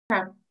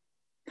Good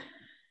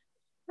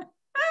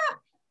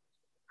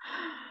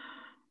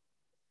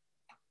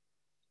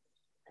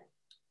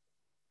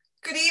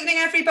evening,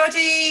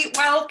 everybody.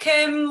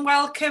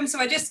 Welcome. So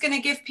we're just going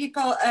to give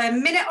people a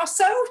minute or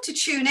so to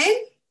tune in.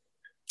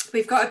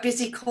 We've got a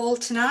busy call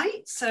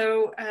tonight,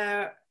 so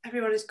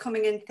everyone is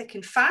coming in thick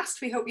and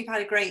fast. We hope you've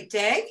had a great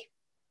day.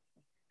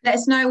 Let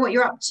us know what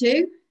you're up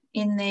to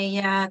in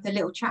the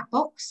little chat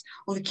box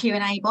or the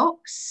Q&A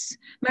box.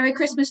 Merry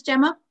Christmas,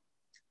 Gemma.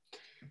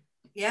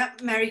 Yeah,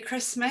 Merry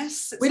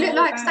Christmas. We look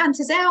like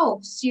Santa's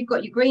elves. You've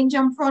got your green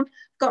jumper on.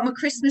 Got my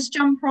Christmas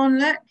jumper on.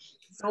 Look,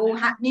 it's all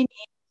happening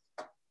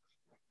here.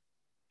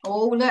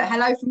 Oh, look,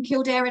 hello from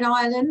Kildare in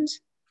Ireland.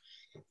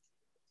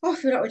 Oh, I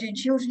feel like we're doing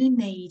Children in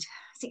Need.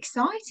 It's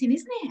exciting,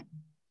 isn't it?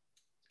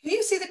 Can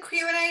you see the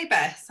Q&A,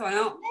 Beth, or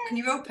not? Yeah. Can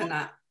you open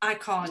that? I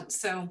can't,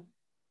 so...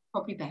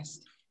 Probably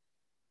best.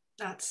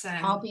 That's...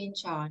 I'll be in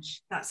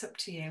charge. That's up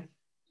to you.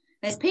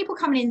 There's people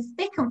coming in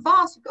thick and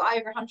fast. We've got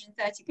over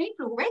 130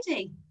 people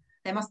already.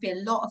 There must be a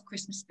lot of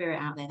Christmas spirit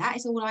out there. That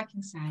is all I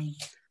can say.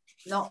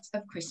 Lots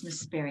of Christmas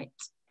spirit.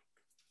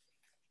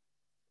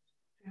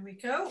 There we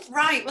go.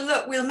 Right, well,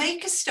 look, we'll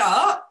make a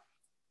start.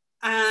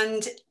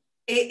 And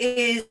it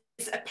is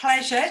a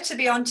pleasure to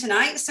be on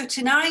tonight. So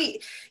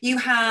tonight you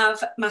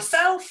have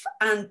myself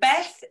and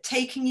Beth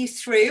taking you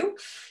through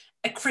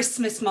a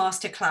Christmas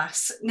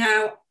masterclass.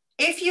 Now,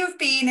 if you've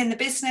been in the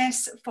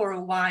business for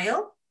a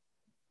while,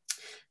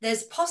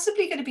 there's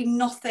possibly going to be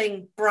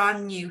nothing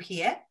brand new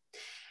here.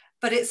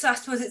 But I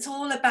suppose it's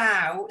all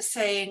about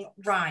saying,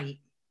 right,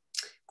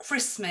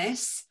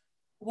 Christmas,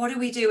 what are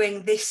we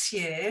doing this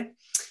year?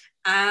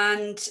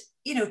 And,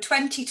 you know,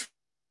 2020,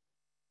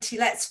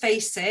 let's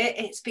face it,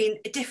 it's been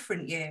a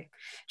different year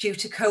due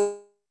to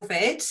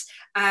COVID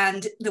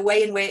and the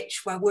way in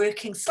which we're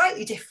working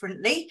slightly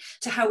differently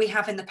to how we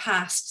have in the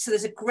past. So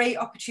there's a great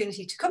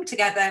opportunity to come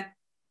together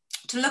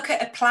to look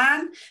at a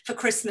plan for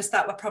Christmas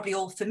that we're probably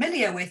all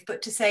familiar with,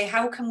 but to say,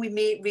 how can we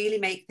really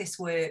make this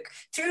work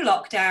through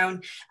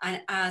lockdown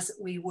and as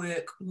we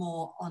work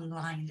more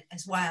online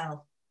as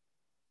well?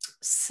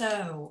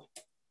 So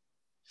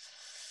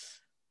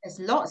there's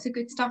lots of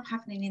good stuff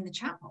happening in the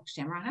chat box,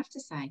 Gemma, I have to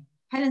say.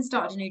 Helen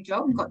started a new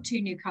job and got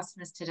 2 new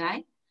customers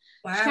today.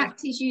 Wow.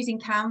 Shakti's using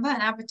Canva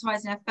and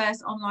advertising her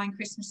first online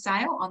Christmas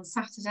sale on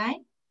Saturday.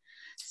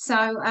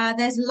 So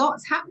there's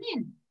lots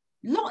happening,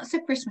 lots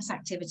of Christmas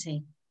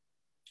activity.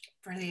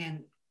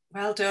 Brilliant.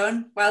 Well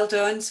done. Well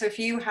done. So if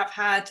you have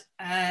had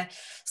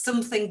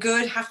something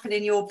good happen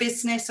in your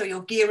business or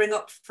you're gearing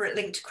up for it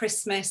linked to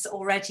Christmas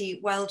already,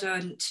 well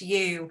done to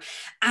you.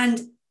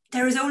 And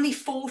there is only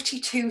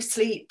 42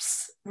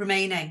 sleeps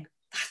remaining.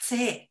 That's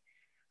it.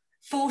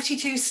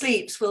 42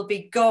 sleeps will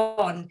be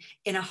gone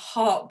in a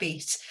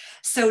heartbeat.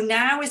 So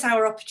now is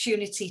our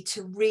opportunity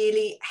to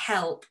really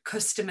help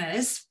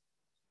customers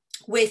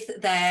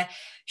with their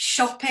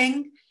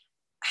shopping,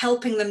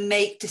 helping them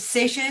make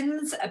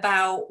decisions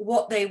about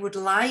what they would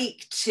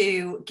like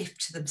to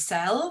gift to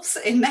themselves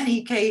in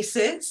many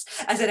cases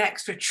as an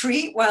extra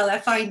treat while they're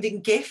finding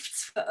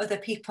gifts for other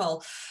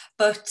people.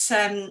 But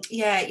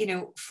yeah, you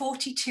know,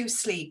 42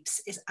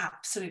 sleeps is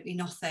absolutely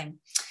nothing.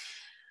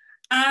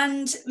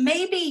 And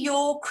maybe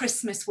your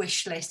Christmas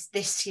wish list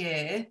this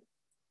year,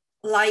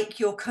 like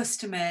your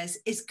customers,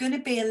 is going to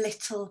be a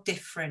little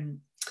different.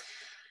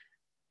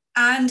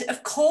 And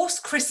of course,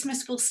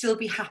 Christmas will still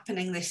be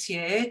happening this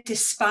year,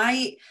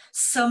 despite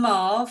some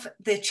of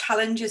the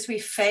challenges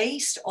we've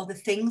faced or the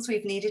things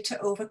we've needed to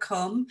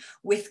overcome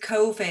with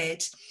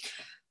COVID.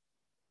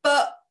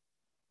 But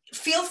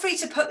feel free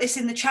to put this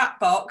in the chat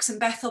box and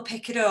Beth will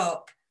pick it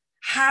up.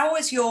 How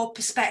has your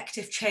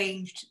perspective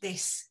changed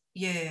this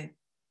year?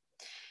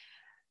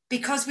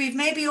 Because we've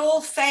maybe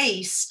all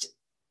faced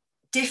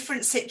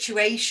different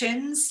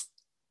situations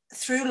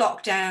through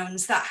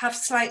lockdowns that have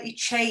slightly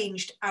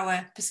changed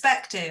our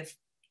perspective,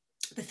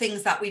 the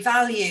things that we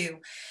value,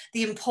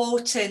 the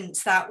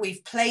importance that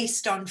we've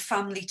placed on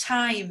family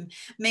time,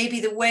 maybe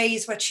the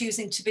ways we're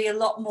choosing to be a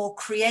lot more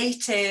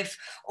creative.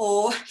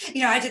 Or,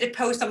 you know, I did a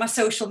post on my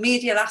social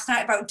media last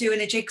night about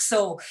doing a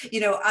jigsaw, you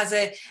know, as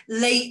a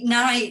late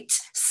night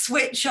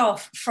switch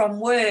off from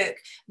work.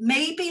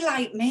 Maybe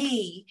like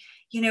me,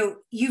 you know,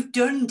 you've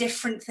done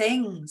different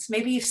things.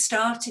 Maybe you've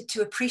started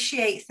to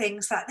appreciate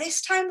things that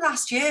this time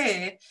last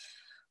year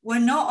were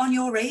not on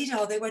your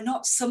radar. They were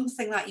not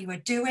something that you were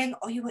doing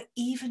or you were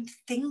even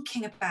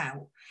thinking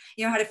about.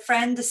 You know, I had a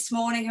friend this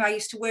morning who I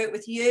used to work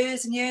with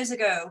years and years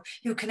ago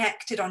who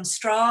connected on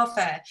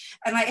Strava.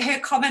 And like her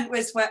comment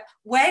was, well,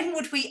 when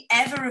would we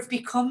ever have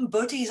become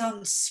buddies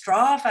on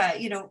Strava?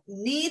 You know,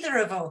 neither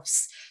of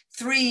us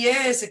 3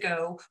 years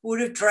ago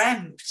would have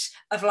dreamt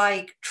of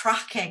like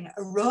tracking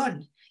a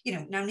run. You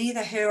know, now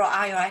neither her or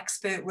I are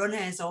expert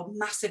runners or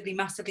massively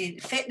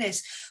into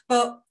fitness,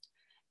 but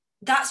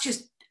that's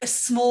just a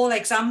small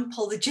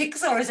example. The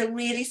jigsaw is a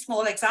really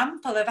small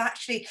example of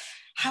actually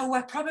how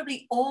we're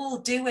probably all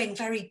doing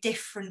very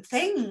different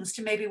things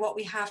to maybe what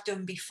we have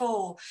done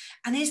before.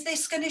 And is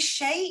this going to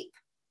shape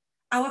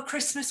our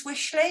Christmas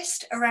wish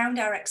list around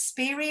our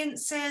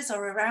experiences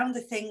or around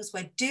the things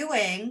we're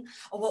doing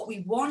or what we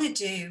want to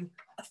do?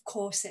 Of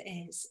course it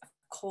is. Of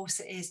course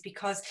it is,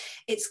 because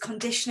it's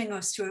conditioning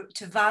us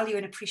to value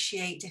and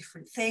appreciate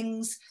different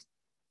things,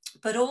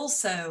 but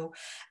also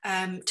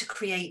to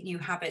create new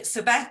habits.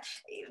 So Beth,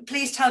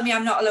 please tell me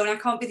I'm not alone. I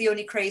can't be the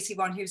only crazy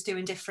one who's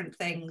doing different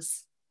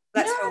things.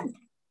 Let's hope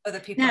other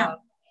people are.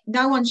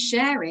 No one's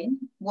sharing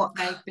what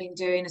they've been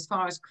doing as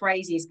far as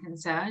crazy is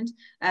concerned.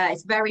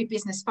 It's very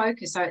business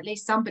focused, so at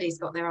least somebody's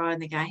got their eye on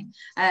the game.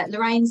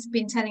 Lorraine's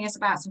been telling us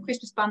about some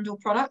Christmas bundle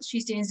products.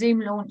 She's doing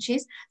Zoom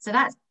launches, so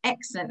that's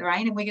excellent,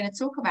 Lorraine, and we're going to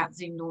talk about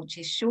Zoom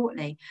launches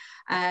shortly.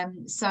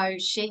 So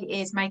she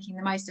is making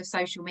the most of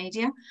social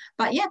media.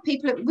 But yeah,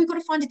 we've got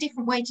to find a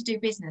different way to do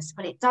business,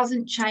 but it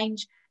doesn't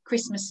change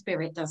Christmas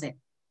spirit, does it?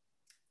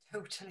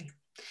 Totally.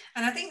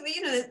 And I think that,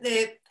 you know,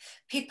 the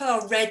people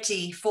are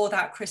ready for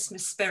that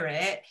Christmas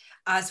spirit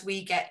as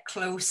we get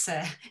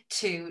closer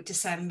to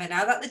December.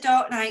 Now that the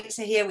dark nights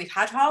are here, we've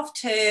had half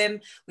term,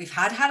 we've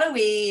had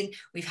Halloween,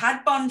 we've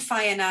had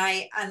bonfire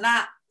night, and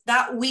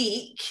that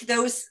week,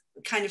 those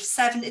kind of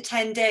 7 to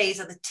 10 days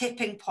are the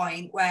tipping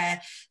point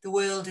where the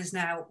world is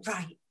now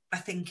right by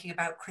thinking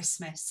about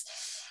Christmas.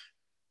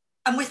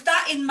 And with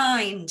that in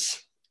mind,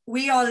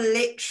 we are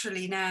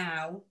literally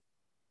now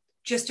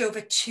just over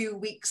 2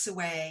 weeks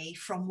away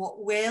from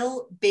what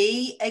will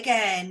be,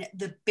 again,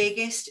 the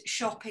biggest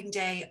shopping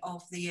day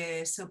of the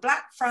year. So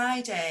Black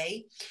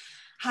Friday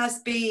has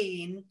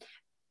been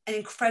an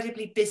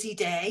incredibly busy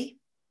day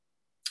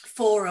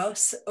for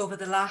us over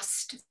the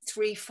last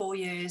 3-4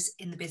 years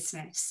in the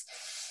business.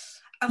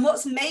 And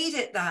what's made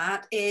it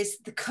that is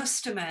the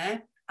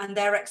customer and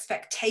their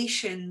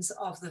expectations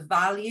of the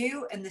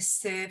value and the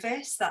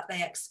service that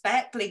they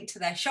expect linked to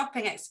their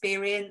shopping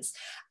experience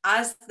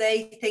as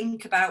they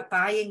think about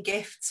buying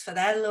gifts for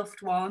their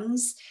loved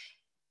ones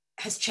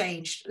has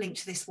changed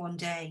linked to this one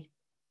day.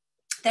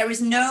 There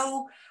is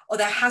no, or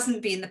there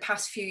hasn't been the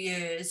past few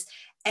years,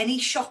 any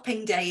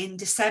shopping day in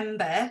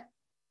December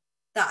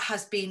that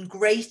has been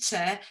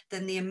greater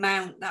than the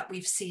amount that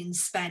we've seen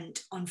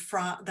spent on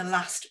the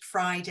last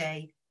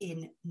Friday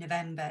in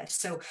November.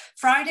 So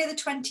Friday the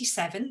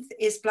 27th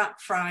is Black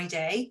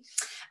Friday,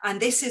 and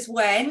this is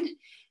when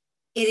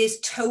it is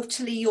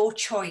totally your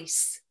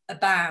choice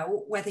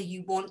about whether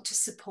you want to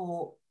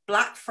support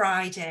Black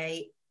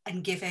Friday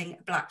and giving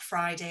a Black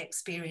Friday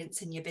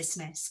experience in your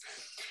business.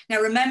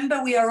 Now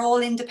remember, we are all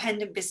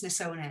independent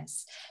business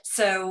owners,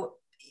 so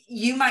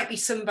you might be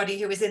somebody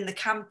who is in the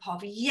camp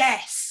of,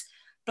 yes,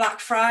 Black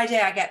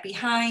Friday I get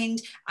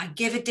behind, I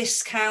give a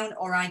discount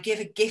or I give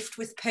a gift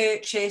with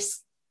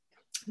purchase.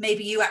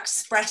 Maybe you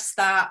express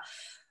that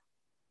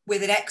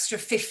with an extra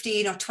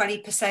 15 or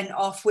 20%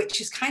 off, which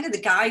is kind of the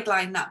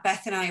guideline that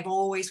Beth and I have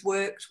always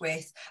worked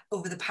with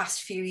over the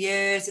past few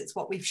years. It's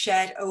what we've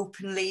shared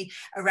openly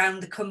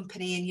around the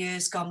company in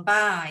years gone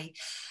by.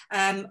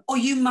 Or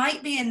you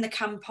might be in the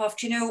camp of,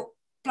 do you know,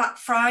 Black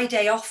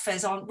Friday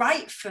offers aren't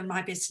right for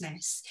my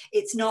business.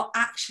 It's not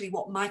actually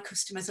what my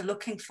customers are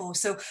looking for.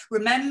 So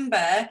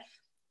remember,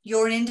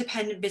 you're an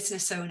independent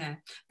business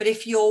owner, but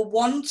if you're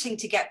wanting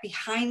to get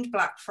behind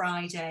Black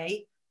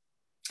Friday,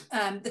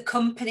 the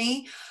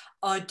company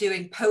are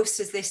doing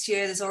posters this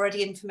year. There's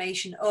already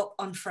information up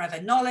on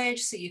Forever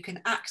Knowledge, so you can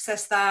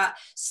access that,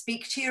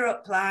 speak to your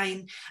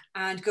upline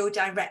and go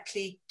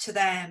directly to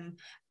them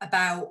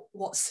about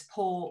what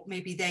support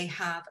maybe they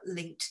have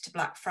linked to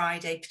Black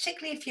Friday.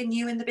 Particularly if you're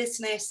new in the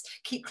business,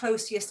 keep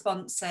close to your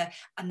sponsor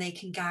and they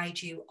can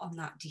guide you on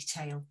that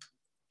detail.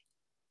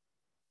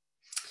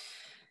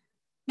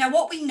 Now,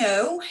 what we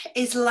know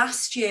is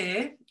last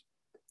year,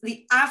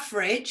 the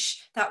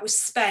average that was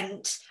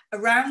spent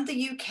around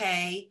the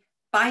UK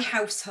by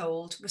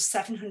household was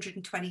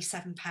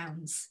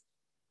 £727.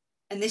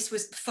 And this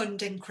was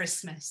funding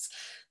Christmas.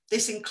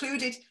 This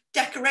included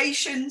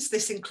decorations,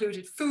 this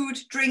included food,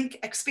 drink,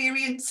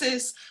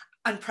 experiences,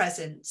 and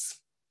presents.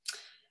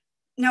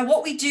 Now,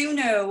 what we do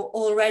know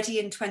already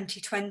in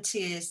 2020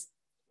 is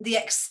the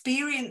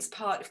experience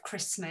part of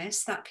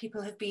Christmas that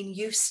people have been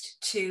used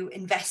to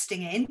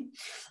investing in,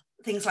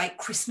 things like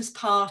Christmas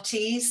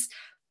parties,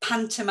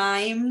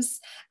 pantomimes,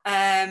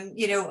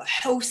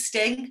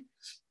 hosting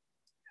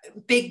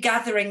big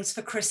gatherings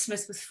for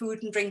Christmas with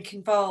food and drink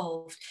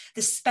involved.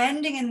 The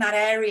spending in that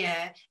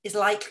area is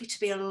likely to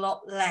be a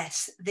lot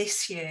less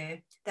this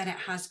year than it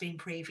has been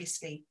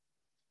previously.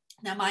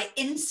 Now, my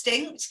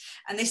instinct,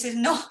 and this is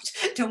not,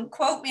 don't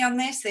quote me on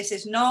this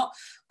is not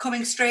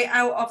coming straight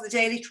out of the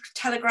Daily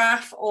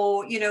Telegraph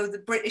or,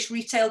 the British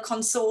Retail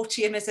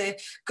Consortium as a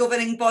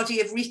governing body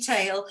of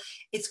retail.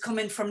 It's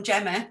coming from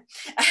Gemma.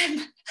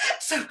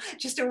 So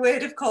just a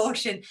word of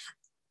caution.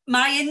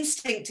 My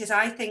instinct is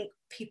I think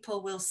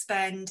people will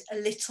spend a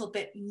little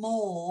bit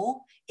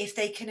more if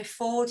they can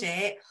afford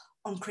it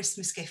on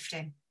Christmas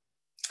gifting,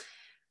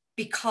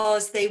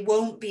 because they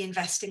won't be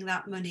investing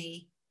that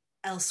money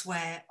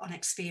elsewhere on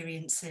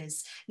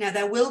experiences. Now,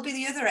 there will be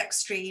the other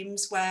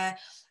extremes where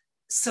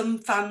some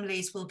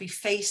families will be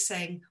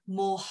facing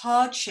more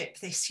hardship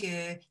this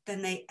year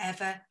than they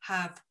ever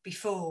have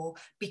before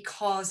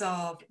because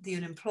of the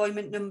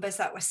unemployment numbers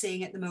that we're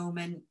seeing at the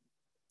moment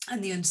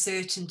and the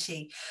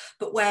uncertainty.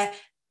 But where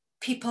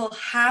people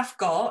have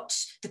got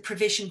the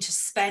provision to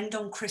spend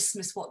on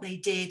Christmas what they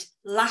did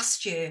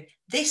last year,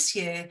 this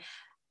year,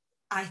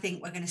 I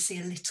think we're going to see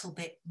a little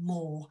bit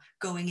more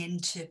going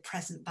into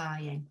present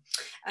buying.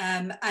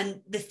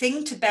 And the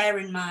thing to bear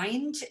in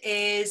mind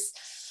is,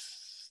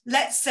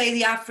 let's say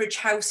the average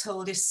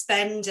household is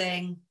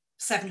spending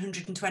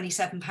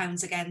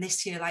 £727 again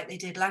this year like they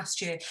did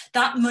last year.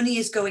 That money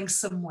is going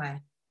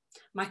somewhere.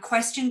 My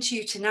question to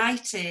you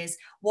tonight is,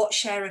 what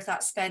share of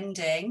that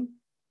spending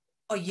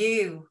are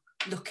you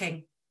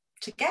looking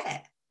to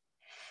get?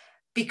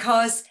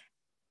 Because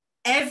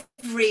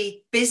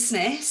every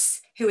business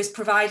who is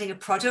providing a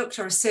product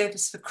or a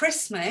service for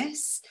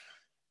Christmas,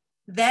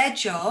 their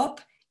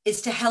job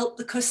is to help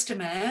the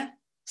customer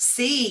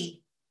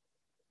see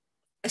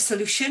a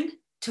solution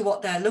to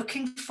what they're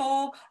looking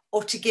for,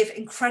 or to give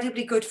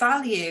incredibly good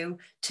value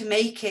to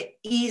make it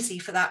easy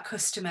for that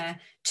customer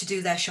to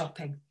do their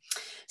shopping.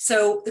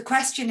 So the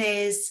question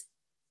is,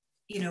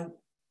 you know,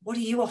 what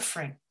are you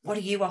offering? What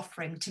are you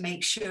offering to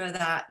make sure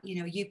that, you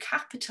know, you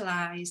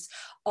capitalize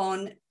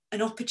on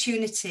an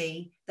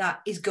opportunity that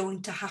is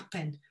going to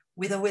happen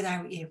with or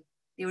without you?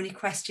 The only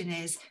question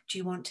is, do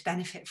you want to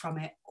benefit from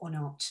it or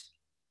not?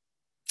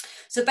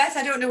 So Beth,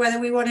 I don't know whether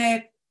we want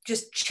to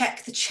just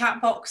check the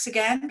chat box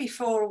again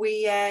before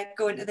we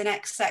go into the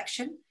next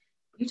section.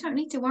 You don't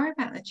need to worry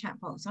about the chat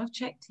box. I've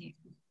checked it.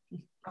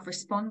 I've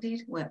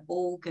responded. We're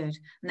all good.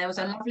 And there was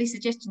a lovely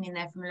suggestion in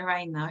there from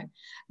Lorraine, though,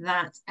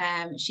 that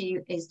she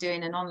is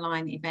doing an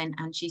online event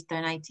and she's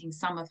donating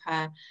some of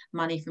her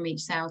money from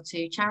each sale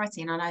to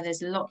charity. And I know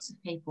there's lots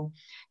of people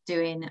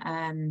doing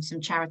some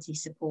charity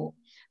support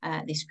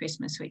this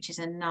Christmas, which is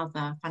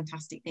another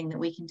fantastic thing that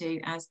we can do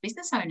as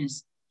business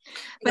owners.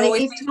 But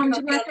it is time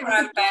to work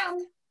out the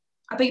plan.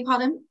 I beg your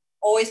pardon?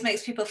 Always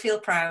makes people feel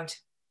proud.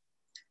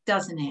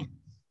 Doesn't it?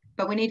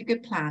 But we need a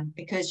good plan,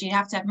 because you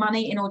have to have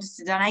money in order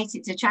to donate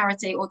it to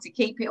charity or to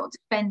keep it or to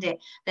spend it.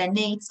 There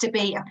needs to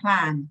be a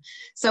plan.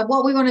 So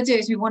what we want to do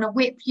is we want to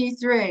whip you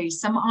through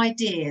some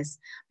ideas,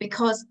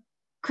 because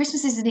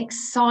Christmas is an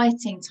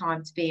exciting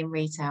time to be in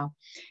retail.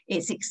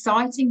 It's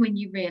exciting when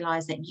you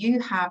realise that you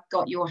have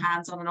got your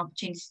hands on an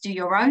opportunity to do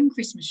your own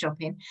Christmas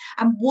shopping.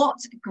 And what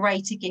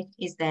greater gift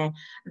is there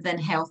than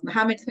health?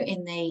 Mohammed put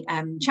in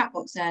the chat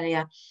box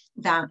earlier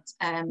that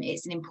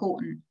it's an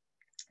important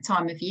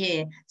time of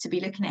year to be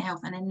looking at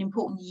health, and an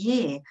important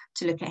year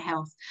to look at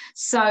health.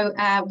 So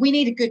we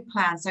need a good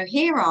plan. So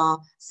here are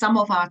some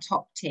of our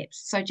top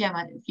tips. So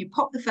Gemma, if you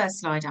pop the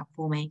first slide up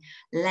for me,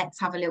 let's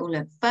have a little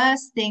look.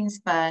 First things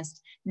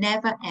first,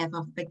 never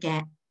ever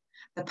forget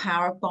the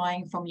power of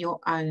buying from your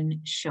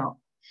own shop,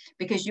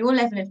 because your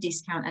level of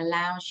discount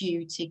allows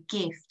you to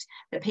gift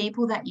the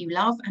people that you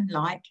love and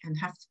like and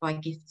have to buy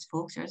gifts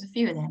for, because there's a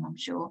few of them, I'm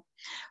sure,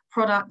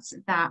 products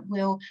that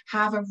will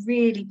have a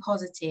really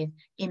positive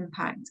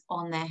impact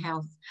on their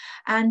health.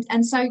 And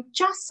so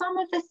just some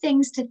of the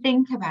things to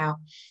think about.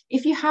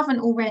 If you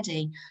haven't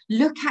already,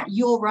 look at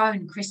your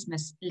own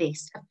Christmas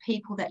list of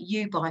people that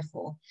you buy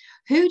for.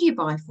 Who do you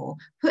buy for?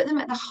 Put them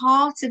at the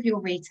heart of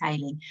your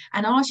retailing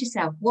and ask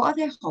yourself, what are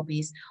their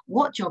hobbies?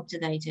 What job do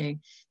they do?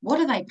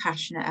 What are they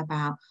passionate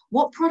about?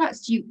 What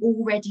products do you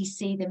already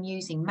see them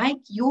using?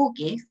 Make your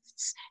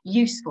gifts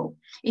useful.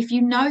 If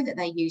you know that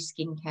they use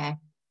skincare,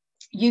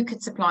 you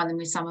could supply them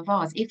with some of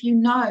ours. If you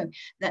know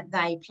that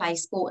they play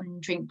sport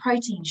and drink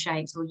protein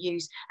shakes or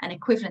use an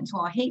equivalent to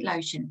our heat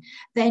lotion,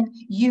 then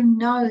you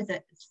know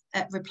that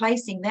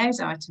replacing those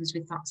items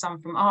with some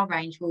from our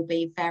range will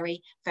be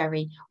very,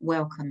 very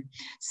welcome.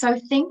 So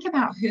think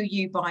about who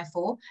you buy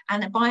for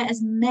and buy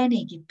as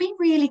many. Be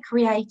really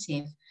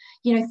creative.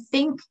 You know,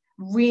 think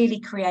really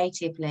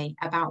creatively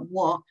about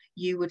what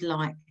you would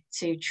like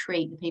to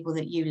treat the people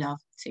that you love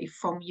to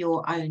from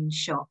your own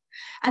shop.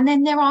 And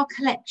then there are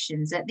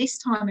collections. At this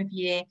time of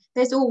year,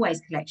 there's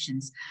always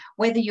collections.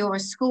 Whether you're a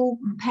school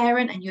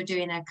parent and you're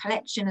doing a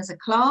collection as a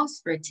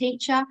class for a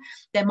teacher,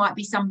 there might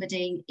be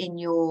somebody in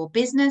your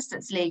business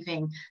that's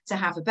leaving to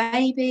have a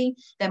baby.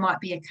 There might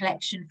be a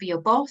collection for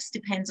your boss,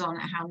 depends on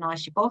how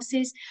nice your boss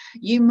is.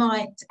 You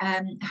might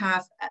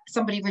have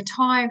somebody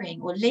retiring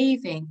or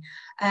leaving.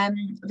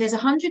 There's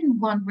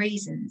 101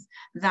 reasons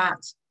that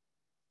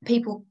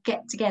people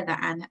get together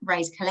and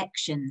raise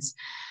collections.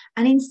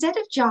 And instead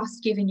of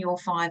just giving your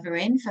fiver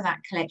in for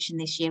that collection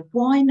this year,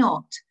 why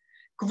not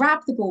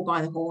grab the bull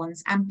by the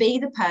horns and be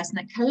the person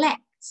that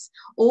collects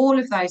all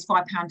of those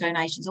 £5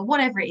 donations or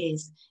whatever it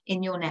is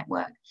in your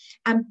network,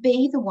 and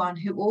be the one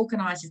who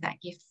organises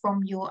that gift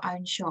from your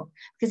own shop?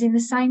 Because in the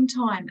same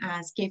time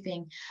as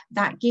giving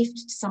that gift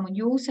to someone,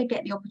 you also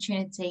get the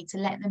opportunity to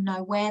let them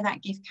know where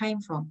that gift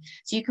came from.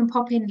 So you can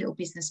pop in a little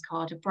business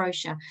card, a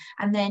brochure,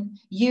 and then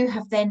you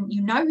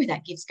know who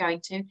that gift's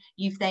going to.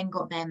 You've then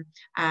got them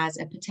as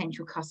a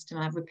potential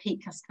customer,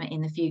 repeat customer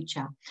in the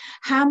future.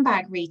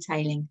 Handbag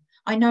retailing.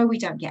 I know we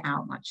don't get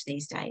out much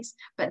these days,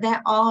 but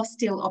there are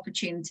still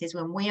opportunities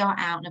when we are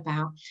out and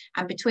about,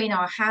 and between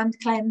our hand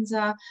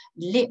cleanser,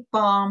 lip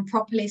balm,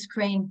 propolis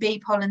cream, bee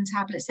pollen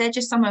tablets, they're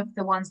just some of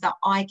the ones that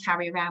I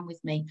carry around with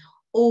me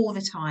all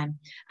the time.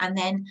 And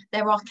then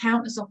there are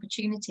countless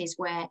opportunities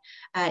where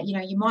you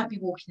know, you might be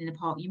walking in the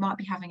park, you might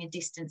be having a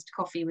distanced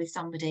coffee with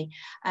somebody,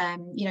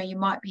 you know, you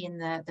might be in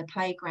the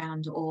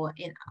playground or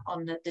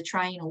on the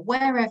train or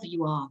wherever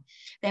you are.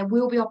 There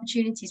will be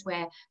opportunities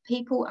where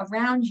people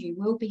around you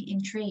will be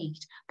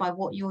intrigued by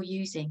what you're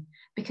using,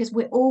 because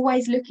we're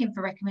always looking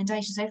for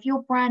recommendations. So if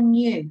you're brand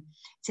new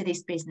to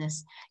this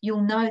business,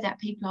 you'll know that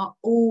people are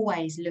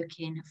always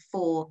looking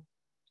for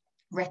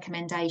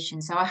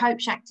recommendations. So I hope,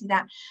 Shakti,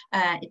 that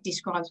it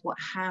describes what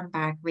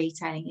handbag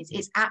retailing is.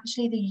 It's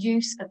actually the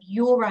use of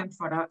your own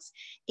products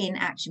in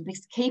action,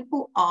 because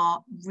people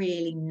are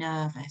really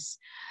nervous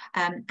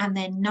and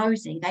they're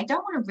nosy. They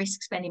don't want to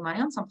risk spending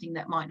money on something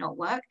that might not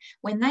work.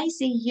 When they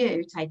see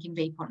you taking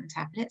bee pollen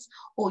tablets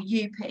or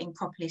you putting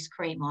propolis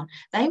cream on,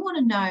 they want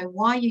to know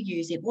why you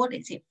use it, what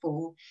is it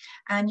for.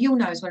 And you'll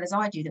know as well as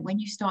I do that when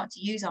you start to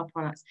use our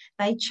products,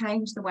 they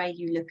change the way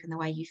you look and the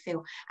way you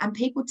feel, and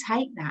people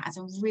take that as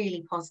a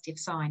really positive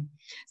sign.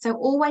 So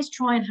always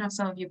try and have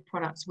some of your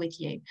products with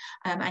you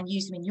and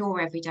use them in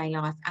your everyday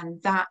life,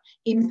 and that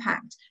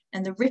impact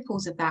and the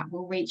ripples of that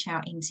will reach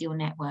out into your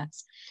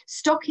networks.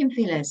 Stocking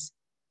fillers.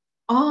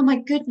 Oh my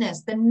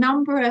goodness, the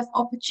number of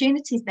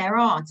opportunities there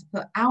are to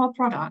put our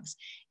products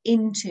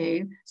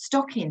into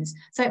stockings.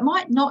 So it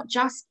might not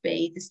just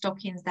be the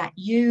stockings that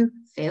you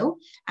fill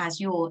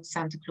as your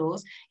Santa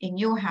Claus in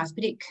your house,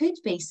 but it could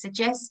be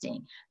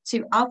suggesting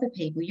to other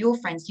people, your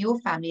friends, your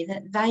family,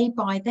 that they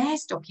buy their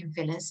stocking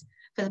fillers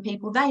for the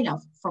people they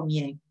love from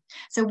you.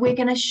 So we're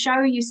going to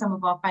show you some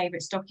of our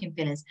favorite stocking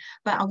fillers,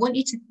 but I want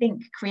you to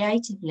think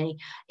creatively.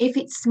 If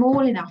it's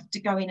small enough to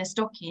go in a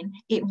stocking,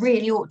 it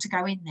really ought to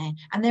go in there.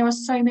 And there are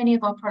so many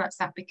of our products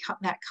that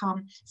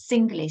come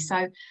singly.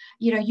 So,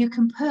 you know, you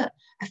can put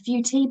a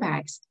few tea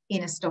bags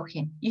in a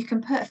stocking. You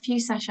can put a few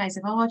sachets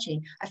of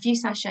Argy, a few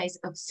sachets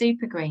of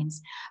Super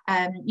Greens.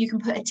 You can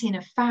put a tin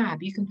of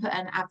Fab. You can put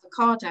an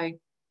avocado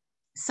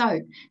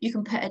soap, you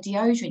can put a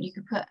deodorant, you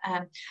can put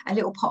a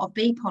little pot of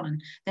bee pollen.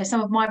 There's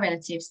some of my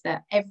relatives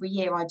that every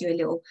year I do a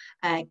little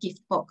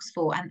gift box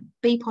for, and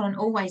bee pollen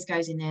always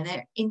goes in there.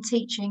 They're in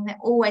teaching, they're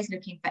always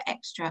looking for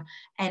extra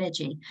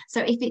energy.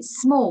 So if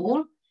it's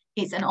small,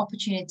 it's an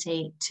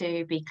opportunity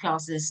to be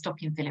classed as a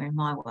stocking filler in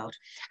my world.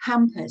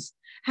 Hampers.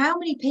 How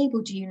many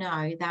people do you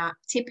know that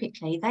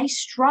typically they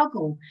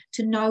struggle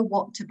to know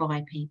what to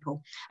buy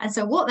people? And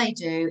so what they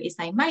do is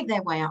they make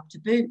their way up to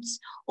Boots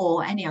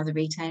or any other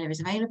retailer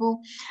is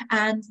available,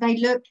 and they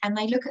look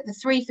at the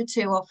 3 for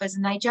 2 offers,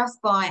 and they just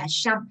buy a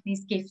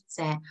Champneys gift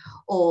set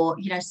or,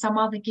 you know, some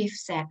other gift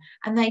set,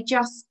 and they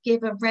just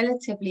give a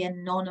relatively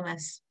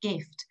anonymous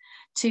gift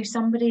to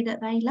somebody that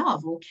they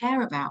love or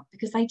care about,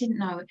 because they didn't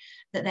know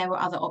that there were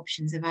other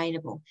options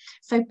available.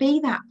 So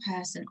be that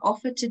person,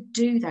 offer to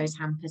do those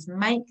hampers,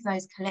 make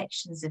those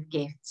collections of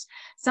gifts.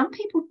 Some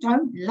people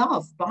don't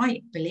love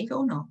buying, believe it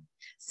or not.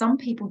 Some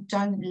people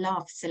don't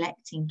love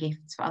selecting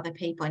gifts for other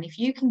people. And if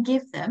you can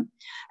give them,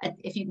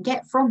 if you can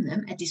get from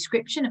them a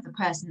description of the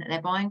person that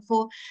they're buying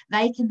for,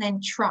 they can then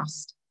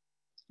trust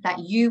that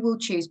you will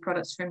choose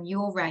products from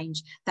your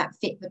range that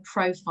fit the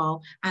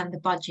profile and the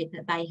budget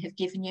that they have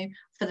given you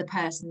for the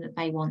person that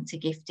they want to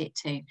gift it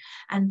to.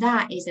 And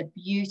that is a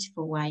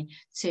beautiful way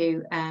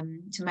to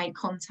make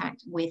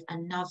contact with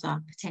another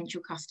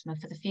potential customer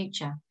for the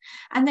future.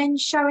 And then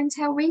show and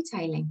tell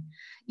retailing.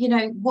 You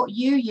know, what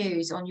you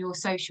use on your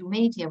social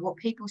media, what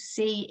people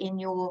see in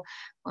your,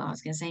 well, I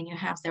was going to say in your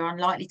house, they're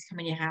unlikely to come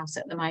in your house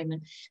at the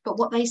moment, but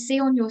what they see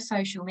on your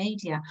social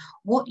media,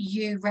 what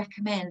you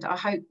recommend. I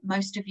hope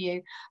most of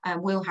you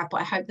will have,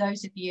 but I hope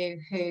those of you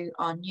who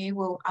are new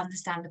will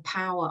understand the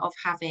power of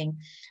having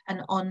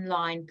an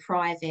online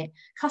private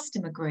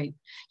customer group.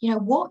 You know,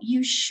 what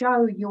you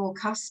show your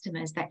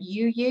customers that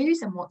you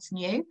use and what's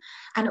new.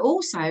 And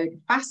also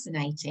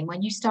fascinating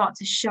when you start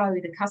to show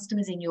the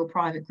customers in your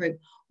private group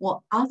what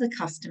other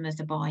customers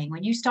are buying,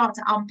 when you start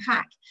to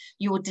unpack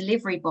your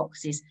delivery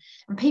boxes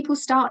and people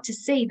start to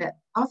see that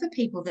other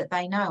people that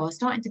they know are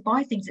starting to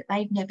buy things that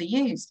they've never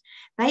used.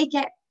 They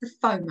get the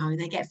FOMO,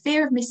 they get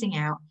fear of missing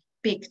out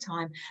big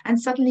time, and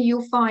suddenly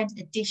you'll find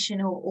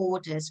additional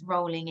orders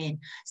rolling in.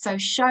 So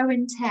show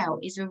and tell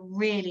is a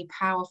really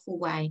powerful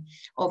way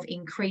of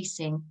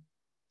increasing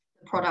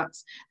the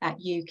products that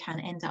you can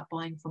end up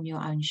buying from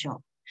your own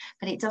shop.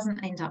 But it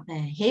doesn't end up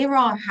there. Here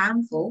are a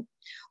handful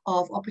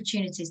of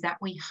opportunities that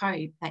we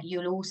hope that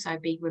you'll also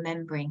be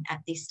remembering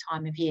at this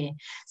time of year.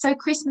 So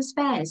Christmas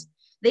fairs.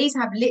 These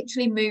have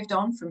literally moved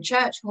on from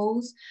church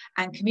halls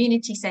and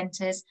community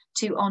centres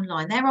to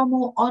online. There are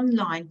more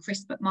online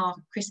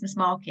Christmas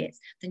markets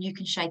than you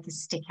can shake a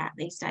stick at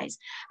these days.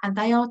 And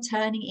they are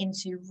turning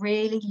into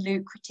really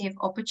lucrative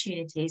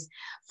opportunities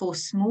for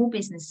small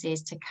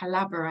businesses to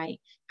collaborate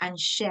and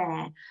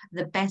share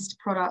the best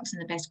products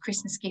and the best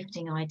Christmas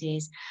gifting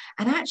ideas.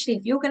 And actually,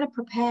 if you're going to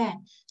prepare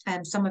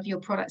some of your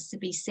products to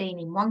be seen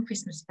in one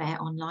Christmas fair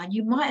online,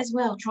 you might as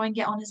well try and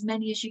get on as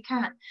many as you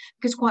can,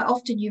 because quite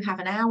often you have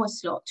an hour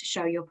slot to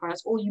show your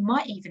products, or you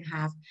might even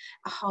have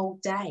a whole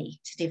day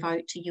to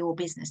devote to your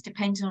business,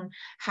 depending on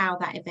how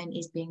that event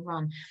is being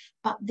run.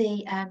 But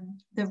the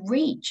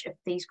reach of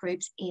these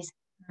groups is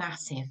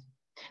massive.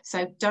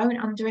 So don't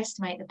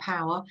underestimate the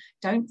power.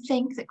 Don't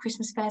think that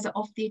Christmas fairs are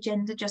off the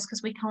agenda just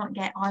because we can't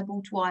get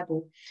eyeball to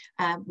eyeball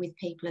with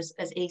people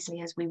as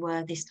easily as we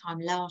were this time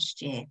last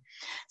year.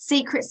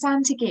 Secret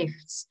Santa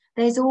gifts.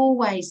 There's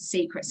always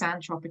Secret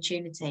Santa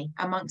opportunity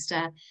amongst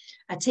a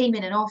team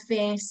in an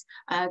office,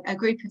 a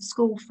group of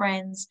school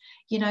friends.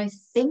 You know,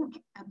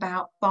 think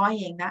about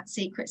buying that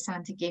Secret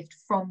Santa gift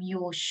from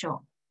your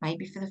shop,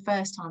 maybe for the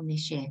first time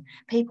this year.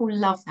 People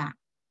love that.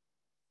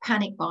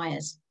 Panic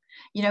buyers.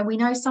 You know, we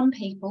know some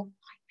people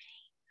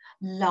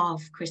like me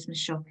love Christmas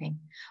shopping,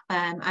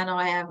 and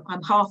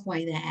I'm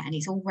halfway there and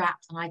it's all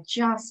wrapped, and I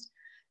just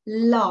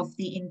love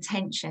the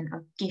intention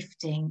of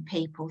gifting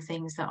people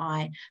things that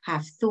I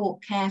have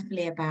thought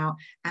carefully about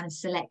and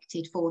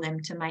selected for them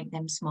to make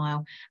them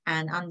smile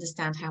and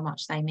understand how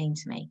much they mean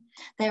to me.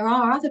 There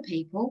are other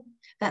people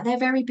that they're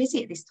very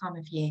busy at this time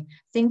of year.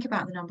 Think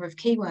about the number of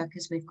key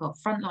workers we've got,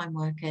 frontline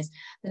workers,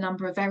 the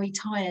number of very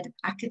tired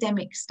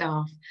academic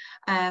staff,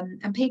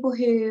 and people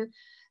who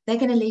they're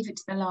going to leave it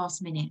to the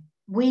last minute.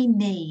 We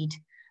need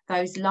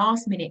those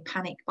last minute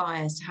panic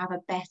buyers to have a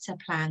better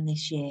plan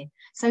this year.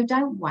 So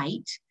don't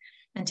wait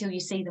until you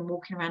see them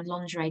walking around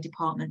lingerie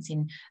departments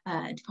in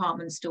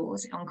department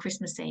stores on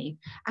Christmas Eve.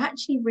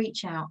 Actually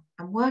reach out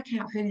and work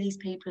out who these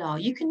people are.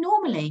 You can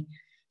normally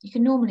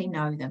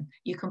know them.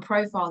 You can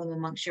profile them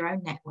amongst your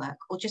own network,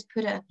 or just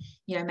put a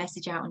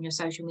message out on your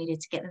social media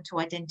to get them to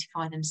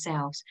identify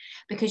themselves,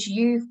 because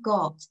you've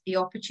got the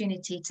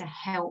opportunity to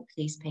help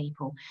these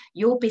people.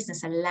 Your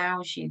business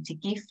allows you to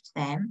gift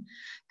them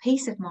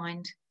peace of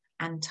mind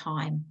and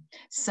time.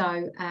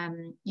 So,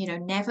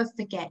 never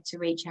forget to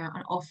reach out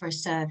and offer a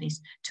service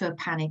to a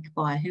panic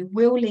buyer who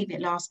will leave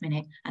it last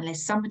minute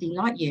unless somebody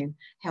like you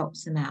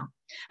helps them out.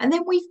 And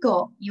then we've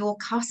got your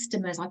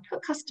customers. I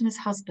put customers'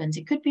 husbands.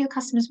 It could be your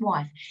customer's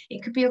wife.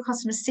 It could be your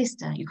customer's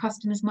sister, your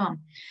customer's mum.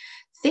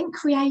 Think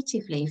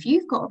creatively. If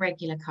you've got a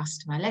regular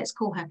customer, let's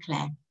call her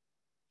Claire,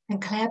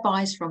 and Claire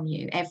buys from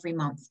you every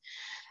month,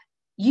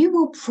 you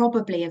will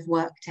probably have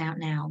worked out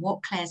now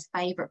what Claire's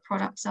favourite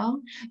products are.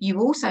 You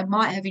also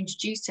might have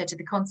introduced her to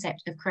the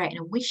concept of creating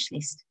a wish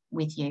list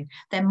with you.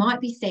 There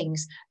might be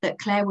things that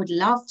Claire would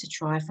love to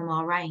try from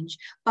our range,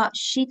 but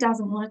she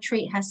doesn't want to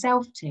treat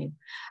herself to.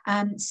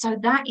 So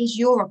that is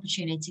your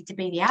opportunity to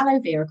be the aloe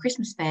vera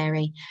Christmas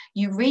fairy.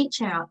 You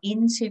reach out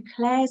into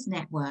Claire's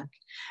network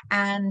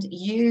and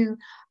you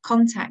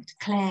contact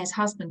Claire's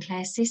husband,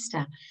 Claire's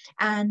sister,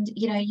 and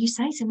you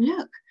say to them,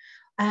 look,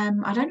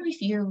 I don't know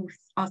if you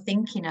are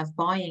thinking of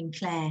buying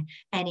Claire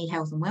any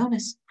health and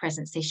wellness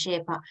presents this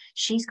year, but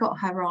she's got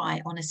her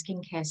eye on a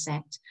skincare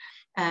set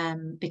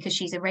because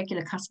she's a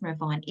regular customer of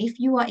mine. If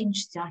you are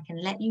interested, I can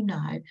let you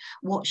know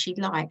what she'd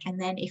like. And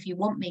then if you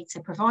want me to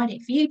provide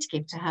it for you to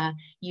give to her,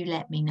 you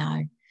let me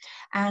know.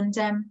 And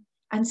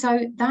so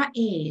that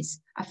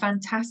is a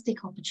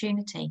fantastic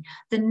opportunity.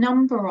 The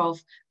number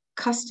of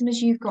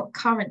customers you've got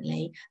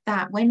currently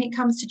that when it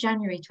comes to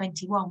January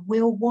 21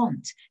 will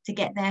want to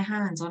get their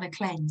hands on a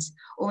cleanse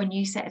or a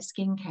new set of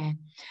skincare,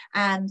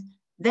 and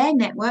their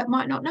network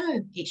might not know.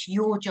 It's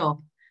your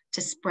job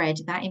to spread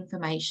that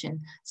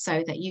information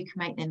so that you can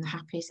make them the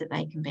happiest that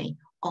they can be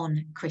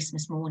on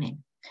Christmas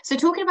morning. So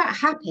talking about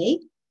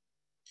happy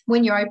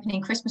when you're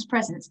opening Christmas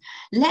presents,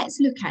 let's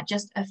look at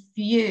just a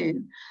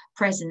few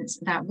presents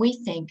that we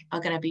think are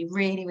going to be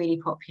really, really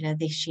popular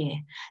this year.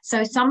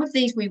 So some of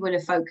these we would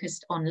have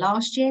focused on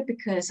last year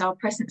because our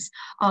presents,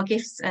 our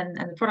gifts and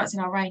the products in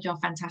our range are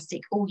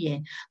fantastic all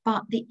year.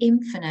 But the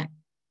Infinite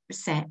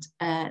set,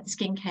 the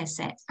skincare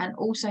set, and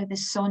also the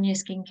Sonia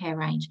skincare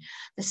range.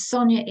 The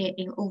Sonia,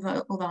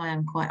 although I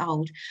am quite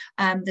old,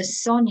 the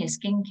Sonia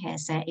skincare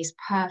set is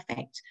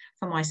perfect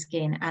for my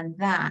skin, and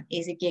that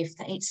is a gift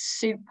that it's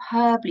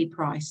superbly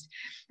priced.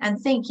 And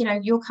think,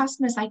 your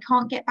customers, they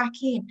can't get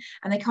back in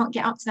and they can't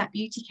get up to that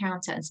beauty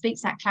counter and speak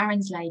to that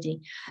Clarins lady,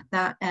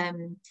 that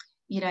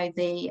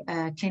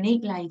the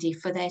Clinique lady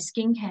for their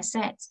skincare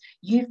sets.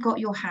 You've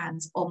got your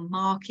hands on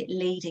market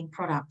leading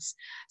products.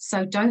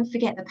 So don't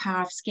forget the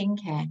power of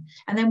skincare.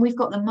 And then we've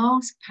got the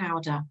mask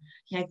powder.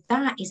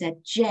 That is a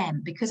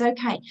gem because,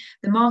 okay,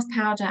 the mask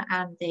powder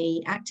and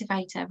the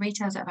activator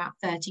retails at about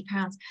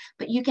 £30,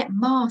 but you get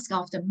mask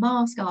after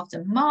mask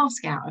after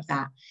mask out of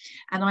that.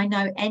 And I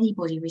know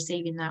anybody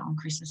receiving that on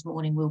Christmas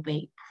morning will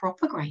be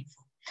proper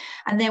grateful.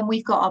 And then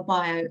we've got our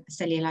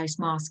biocellulose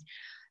mask.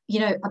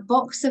 A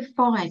box of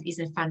 5 is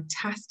a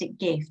fantastic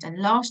gift. And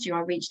last year I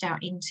reached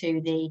out into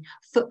the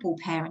football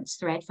parents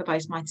thread for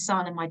both my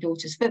son and my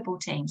daughter's football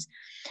teams.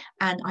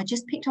 And I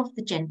just picked off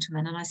the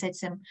gentleman and I said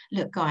to them,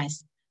 look,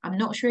 guys, I'm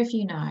not sure if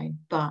you know,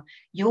 but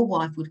your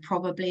wife would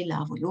probably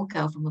love, or your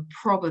girlfriend would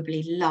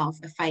probably love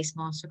a face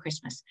mask for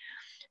Christmas.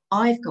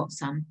 I've got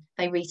some.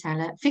 They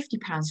retail at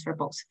 £50 for a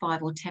box of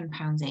 5 or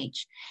 £10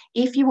 each.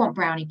 If you want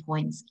brownie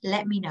points,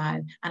 let me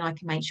know and I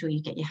can make sure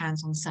you get your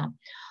hands on some.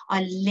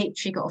 I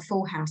literally got a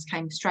full house,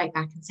 came straight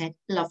back and said,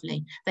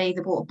 lovely. They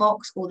either bought a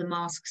box or the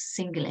masks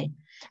singly.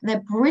 And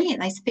they're brilliant.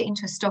 They fit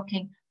into a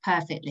stocking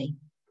perfectly.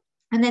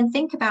 And then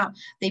think about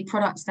the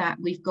products that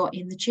we've got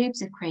in the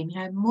tubes of cream, you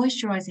know,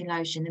 moisturising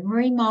lotion, the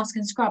marine mask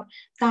and scrub.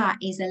 That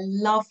is a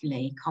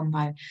lovely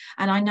combo.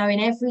 And I know in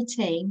every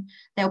team,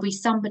 there'll be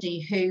somebody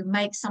who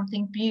makes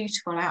something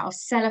beautiful out of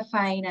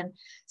cellophane and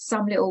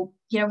some little,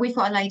 you know, we've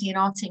got a lady in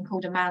our team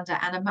called Amanda,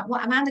 and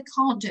what Amanda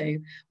can't do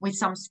with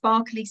some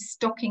sparkly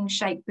stocking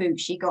shaped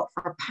boots she got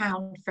for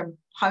 £1 from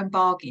Home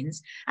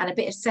Bargains and a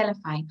bit of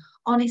cellophane,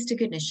 honest to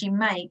goodness, she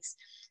makes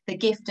the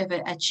gift of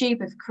a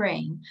tube of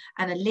cream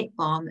and a lip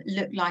balm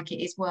look like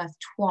it is worth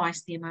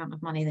twice the amount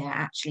of money that it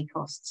actually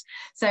costs.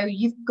 So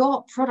you've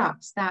got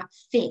products that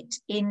fit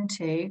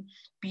into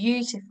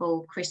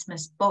beautiful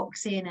Christmas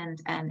boxing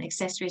and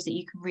accessories that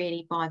you can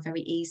really buy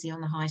very easy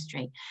on the high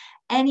street.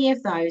 Any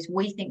of those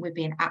we think would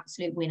be an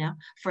absolute winner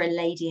for a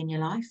lady in your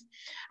life.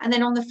 And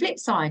then on the flip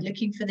side,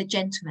 looking for the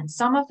gentleman,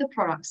 some of the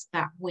products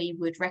that we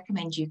would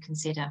recommend you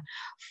consider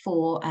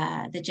for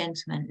the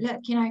gentleman.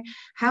 Look, you know,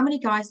 how many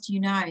guys do you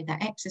know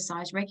that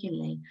exercise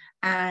regularly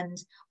and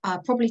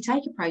probably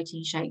take a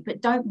protein shake, but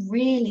don't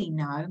really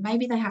know,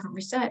 maybe they haven't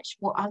researched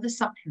what other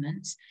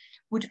supplements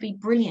would be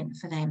brilliant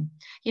for them.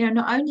 You know,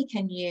 not only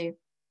can you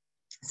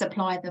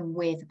supply them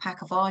with a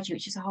pack of Argy,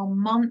 which is a whole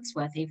month's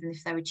worth, even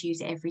if they were to use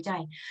it every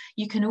day.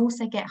 You can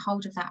also get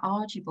hold of that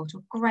Argy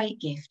bottle, great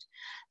gift.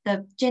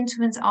 The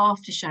gentleman's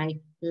aftershave,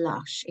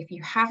 Lush. If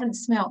you haven't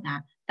smelt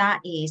that, that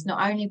is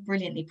not only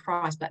brilliantly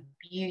priced, but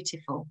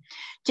beautiful.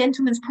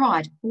 Gentleman's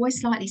Pride,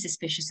 always slightly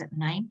suspicious at the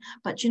name,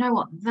 but you know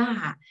what?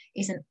 That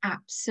is an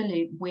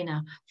absolute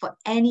winner for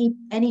any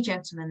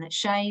gentleman that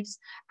shaves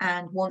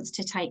and wants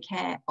to take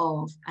care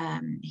of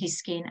his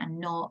skin and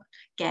not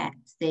get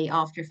the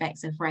after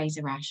effects of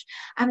razor rash.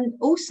 And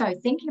also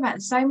thinking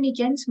about so many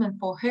gentlemen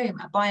for whom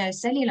a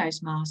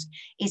biocellulose mask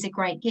is a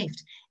great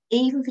gift.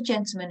 Even for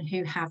gentlemen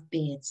who have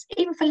beards,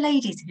 even for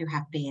ladies who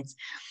have beards.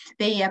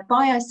 The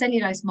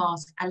biocellulose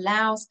mask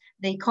allows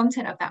the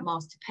content of that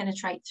mask to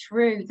penetrate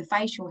through the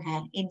facial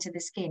hair into the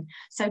skin.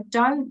 So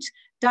don't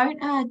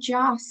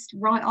just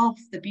write off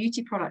the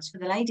beauty products for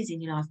the ladies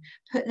in your life.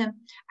 Put them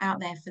out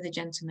there for the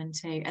gentlemen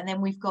too. And then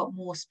we've got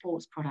more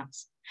sports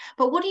products.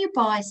 But what do you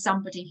buy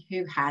somebody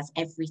who has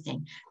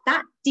everything?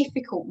 That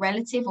difficult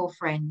relative or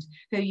friend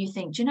who you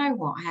think, do you know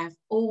what, I have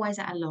always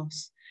at a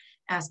loss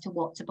as to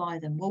what to buy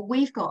them. Well,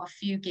 we've got a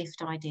few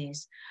gift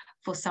ideas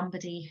for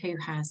somebody who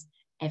has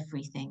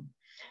everything.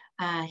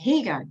 Here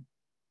you go.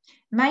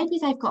 Maybe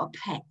they've got a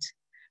pet.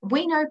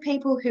 We know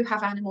people who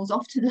have animals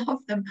often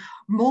love them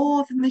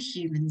more than the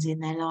humans in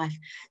their life.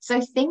 So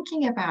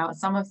thinking about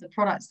some of the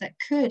products that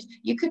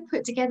you could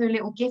put together a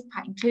little gift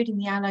pack, including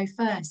the aloe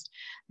first,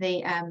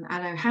 the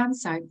aloe hand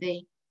soap,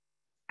 the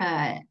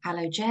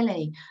aloe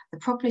jelly, the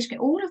propolis,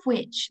 all of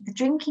which, the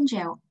drinking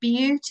gel,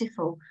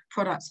 beautiful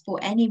products for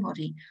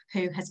anybody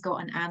who has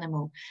got an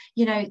animal.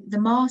 You know,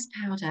 the Mars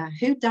powder,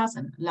 who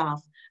doesn't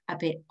love a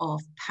bit of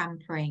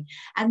pampering?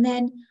 And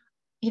then,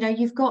 you know,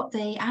 you've got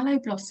the aloe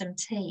blossom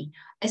tea.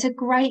 It's a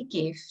great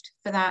gift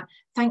for that.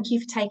 Thank you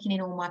for taking in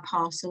all my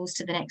parcels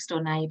to the next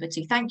door neighbour,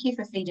 to thank you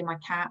for feeding my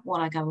cat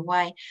while I go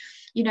away.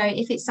 You know,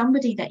 if it's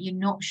somebody that you're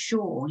not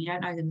sure, you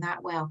don't know them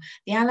that well,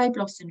 the aloe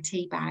blossom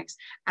tea bags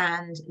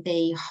and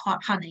the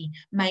hot honey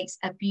makes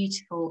a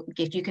beautiful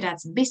gift. You could add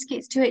some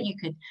biscuits to it. You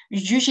could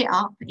zhuzh it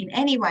up in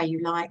any way you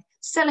like,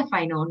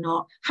 cellophane or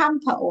not,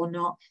 hamper or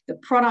not, the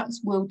products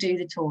will do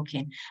the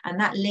talking. And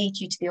that leads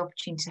you to the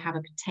opportunity to have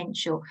a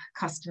potential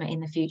customer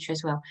in the future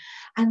as well.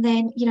 And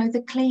then, you know,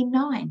 the Clean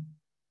 9.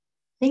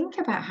 Think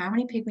about how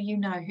many people you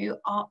know who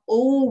are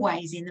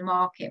always in the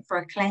market for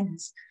a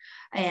cleanse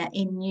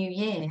in New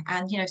Year.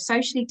 And, you know,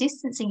 socially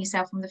distancing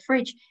yourself from the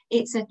fridge,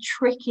 it's a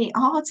tricky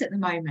art at the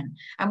moment.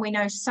 And we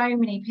know so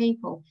many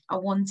people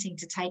are wanting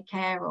to take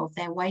care of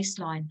their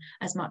waistline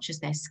as much as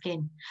their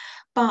skin.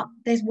 But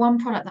there's one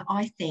product that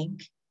I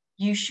think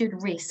you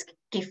should risk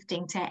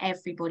gifting to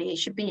everybody. It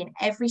should be in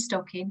every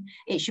stocking.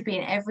 It should be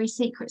in every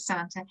Secret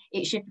Santa.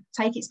 It should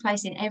take its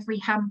place in every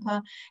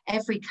hamper,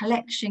 every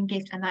collection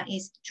gift, and that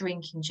is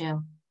drinking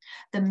gel.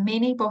 The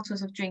mini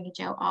bottles of drinking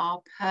gel are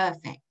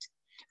perfect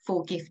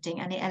for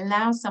gifting, and it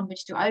allows somebody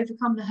to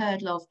overcome the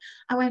hurdle of,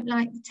 I won't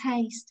like the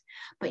taste,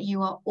 but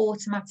you are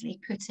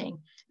automatically putting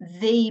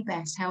the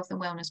best health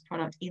and wellness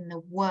product in the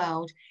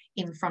world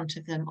in front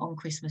of them on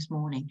Christmas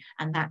morning,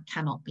 and that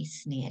cannot be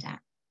sneered at.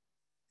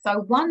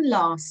 So one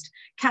last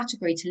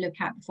category to look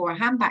at before I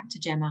hand back to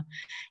Gemma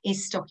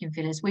is stocking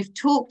fillers. We've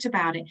talked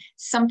about it.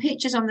 Some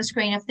pictures on the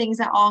screen of things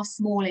that are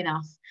small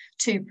enough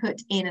to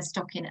put in a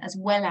stocking, as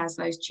well as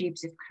those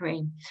tubes of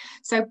cream.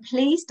 So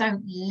please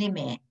don't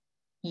limit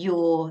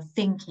your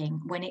thinking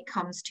when it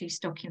comes to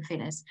stocking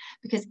fillers,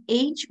 because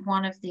each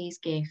one of these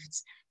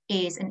gifts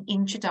is an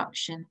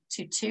introduction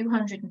to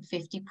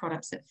 250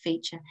 products that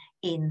feature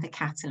in the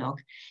catalogue.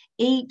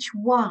 Each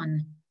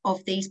one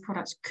of these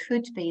products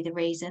could be the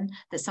reason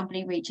that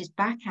somebody reaches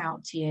back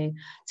out to you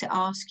to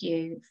ask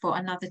you for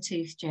another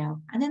tooth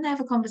gel. And then they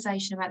have a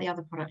conversation about the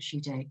other products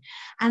you do.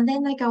 And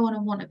then they go on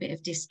and want a bit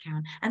of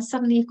discount. And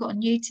suddenly you've got a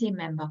new team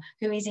member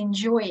who is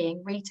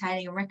enjoying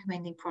retailing and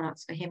recommending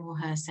products for him or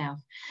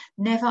herself.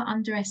 Never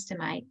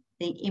underestimate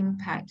the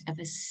impact of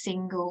a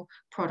single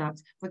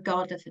product,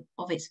 regardless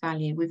of its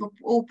value. We've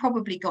all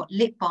probably got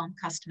lip balm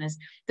customers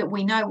that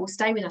we know will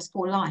stay with us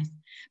for life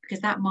because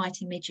that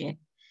mighty midget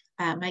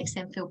makes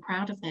them feel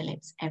proud of their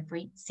lips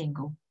every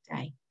single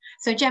day.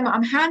 So Gemma,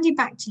 I'm handing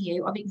back to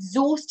you. I've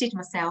exhausted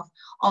myself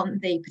on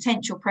the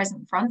potential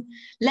present front.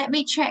 Let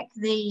me check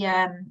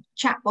the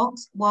chat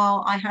box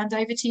while I hand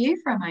over to you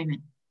for a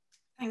moment.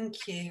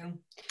 Thank you.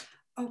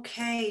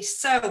 Okay,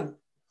 so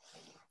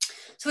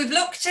we've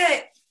looked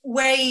at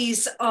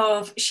ways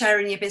of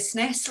sharing your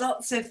business,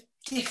 lots of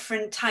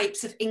different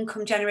types of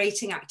income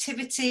generating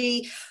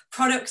activity,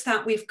 products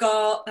that we've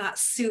got that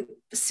suit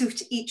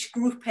each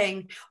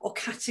grouping or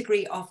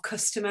category of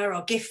customer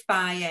or gift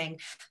buying.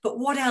 But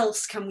what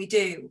else can we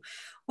do?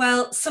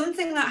 Well,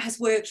 something that has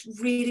worked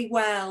really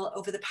well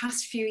over the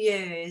past few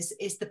years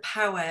is the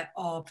power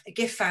of a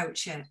gift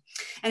voucher.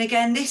 And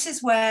again, this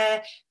is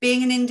where,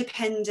 being an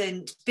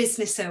independent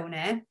business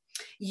owner,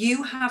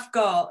 you have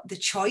got the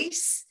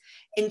choice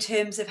in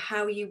terms of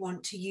how you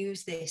want to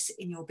use this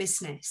in your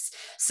business.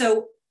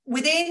 So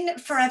within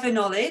Forever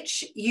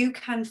Knowledge, you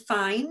can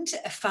find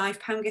a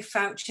 £5 gift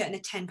voucher and a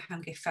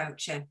 £10 gift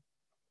voucher.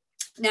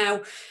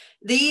 Now,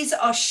 these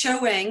are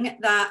showing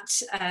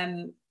that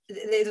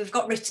they've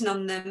got written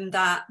on them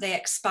that they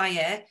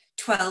expire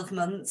 12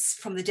 months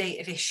from the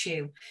date of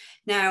issue.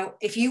 Now,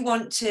 if you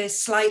want to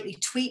slightly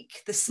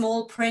tweak the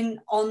small print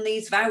on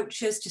these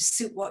vouchers to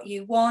suit what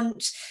you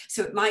want,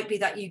 so it might be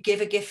that you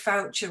give a gift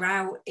voucher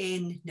out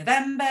in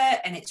November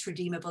and it's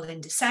redeemable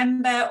in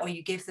December, or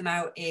you give them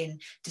out in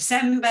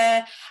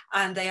December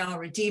and they are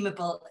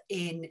redeemable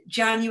in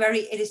January.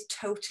 It is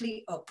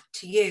totally up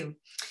to you.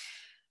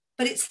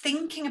 But it's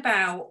thinking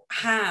about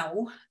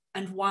how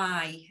and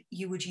why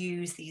you would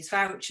use these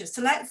vouchers.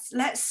 So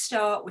let's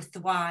start with the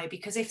why,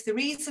 because if the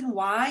reason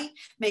why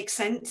makes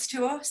sense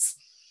to us,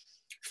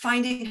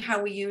 finding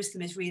how we use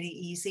them is really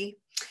easy.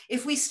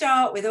 If we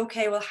start with,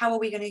 okay, well, how are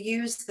we going to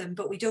use them,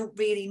 but we don't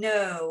really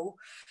know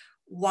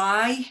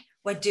why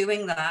we're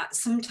doing that,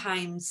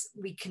 sometimes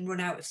we can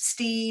run out of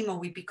steam, or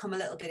we become a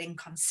little bit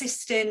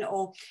inconsistent,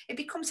 or it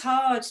becomes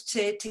hard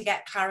to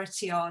get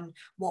clarity on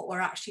what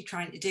we're actually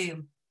trying to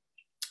do.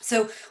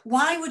 So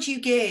why would you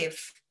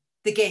give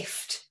the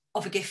gift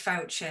of a gift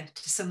voucher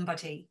to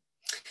somebody?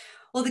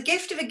 Well, the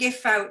gift of a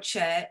gift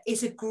voucher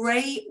is a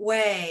great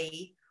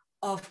way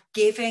of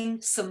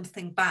giving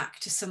something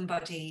back to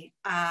somebody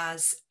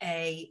as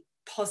a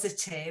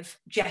positive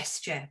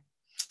gesture.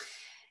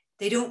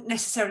 They don't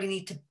necessarily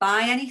need to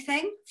buy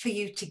anything for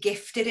you to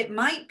gift it. It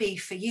might be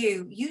for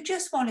you, you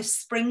just want to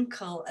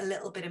sprinkle a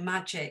little bit of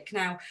magic.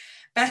 Now,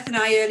 Beth and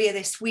I earlier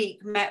this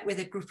week met with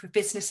a group of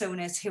business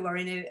owners who are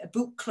in a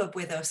book club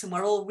with us, and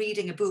we're all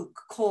reading a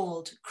book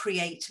called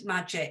Create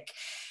Magic.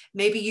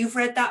 Maybe you've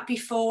read that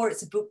before.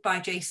 It's a book by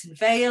Jason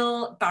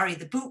Vale. Barry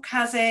the Book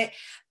has it.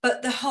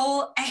 But the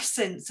whole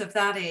essence of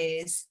that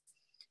is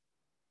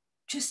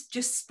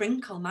just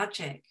sprinkle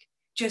magic.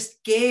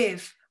 Just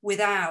give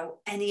without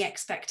any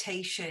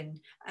expectation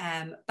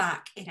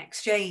back in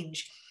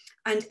exchange.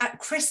 And at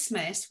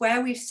Christmas,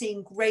 where we've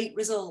seen great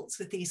results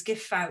with these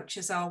gift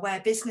vouchers are where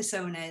business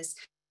owners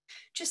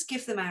just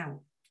give them out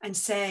and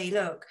say,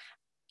 look,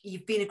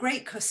 you've been a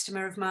great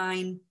customer of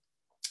mine,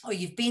 or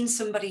you've been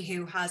somebody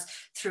who has,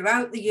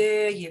 throughout the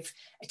year, you've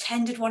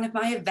attended one of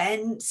my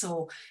events,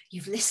 or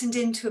you've listened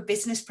into a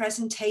business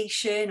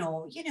presentation,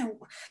 or, you know,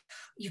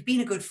 you've been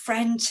a good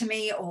friend to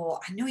me, or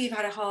I know you've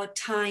had a hard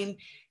time.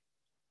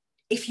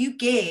 If you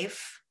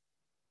give,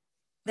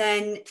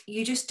 then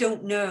you just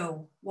don't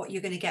know what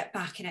you're going to get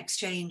back in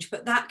exchange,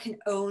 but that can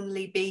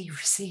only be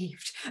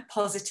received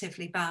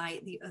positively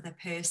by the other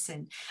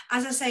person.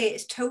 As I say,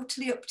 it's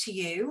totally up to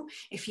you.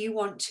 If you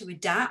want to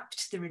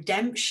adapt the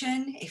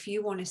redemption, if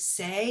you want to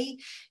say,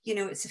 you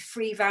know, it's a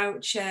free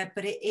voucher,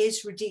 but it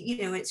is,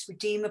 it's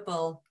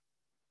redeemable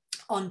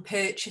on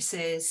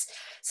purchases.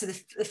 So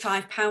the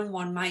 £5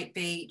 one might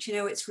be, do you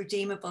know, it's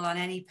redeemable on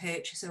any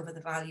purchase over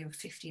the value of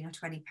 £15 or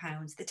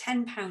 £20. The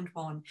 £10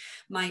 one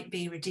might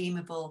be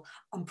redeemable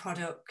on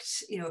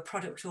product, you know, a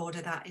product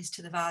order that is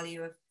to the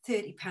value of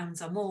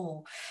 £30 or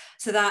more.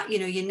 So that, you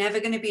know, you're never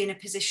going to be in a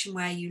position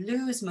where you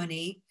lose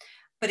money.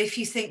 But if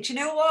you think, do you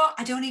know what,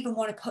 I don't even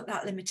want to put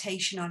that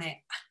limitation on it,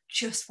 I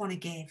just want to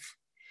give.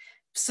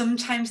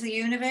 Sometimes the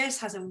universe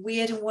has a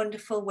weird and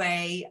wonderful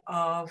way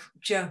of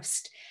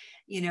just,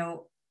 you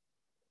know,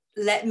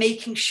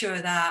 making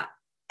sure that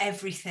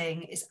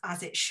everything is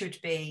as it should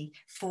be,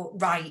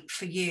 right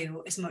for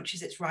you as much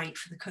as it's right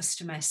for the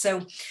customer.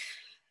 So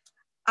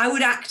I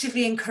would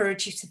actively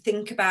encourage you to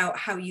think about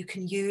how you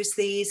can use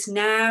these.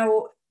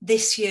 Now,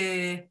 this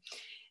year,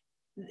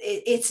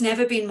 it's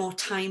never been more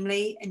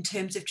timely in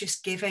terms of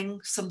just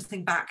giving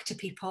something back to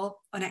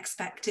people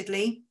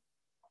unexpectedly.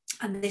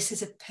 And this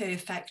is a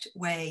perfect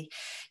way.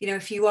 You know,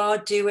 if you are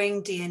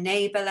doing Dear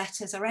Neighbour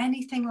letters or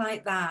anything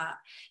like that,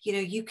 you know,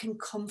 you can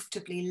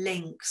comfortably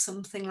link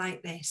something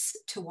like this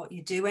to what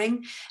you're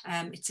doing.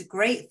 It's a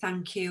great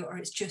thank you, or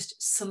it's just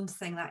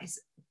something that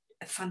is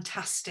a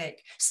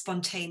fantastic,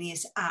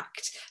 spontaneous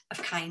act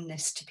of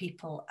kindness to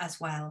people as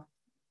well.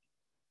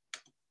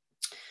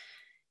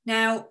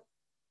 Now,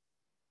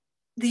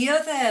 the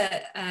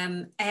other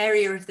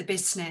area of the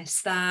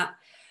business that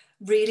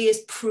really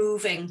is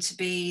proving to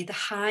be the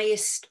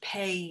highest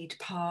paid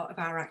part of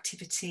our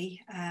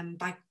activity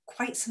by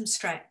quite some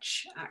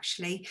stretch,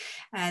 actually,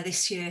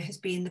 this year has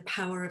been the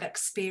power of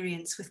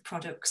experience with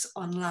products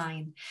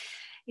online.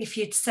 If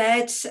you'd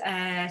said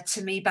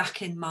to me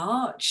back in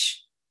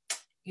March,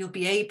 you'll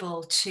be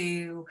able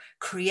to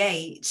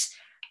create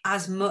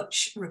as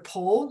much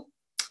rapport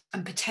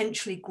and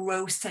potentially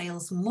grow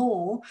sales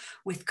more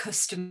with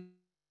customers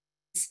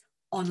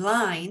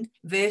online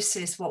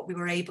versus what we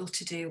were able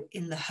to do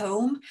in the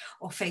home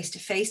or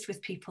face-to-face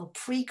with people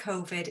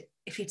pre-COVID,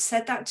 if you'd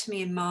said that to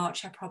me in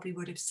March, I probably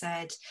would have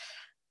said,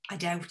 I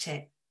doubt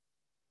it.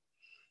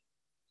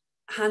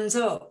 Hands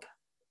up.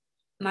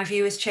 My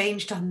view has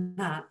changed on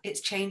that.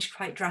 It's changed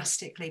quite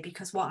drastically,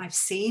 because what I've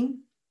seen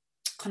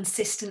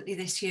consistently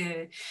this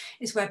year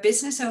is where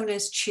business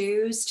owners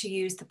choose to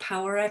use the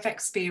power of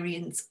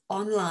experience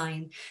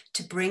online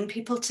to bring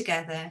people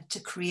together,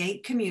 to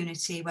create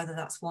community, whether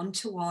that's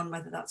one-to-one,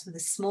 whether that's with a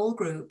small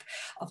group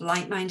of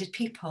like-minded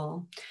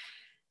people.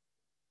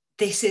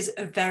 This is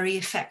a very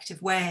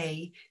effective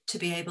way to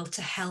be able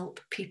to help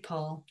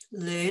people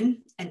learn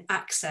and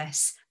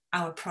access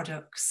our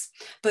products,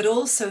 but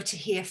also to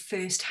hear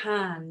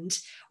firsthand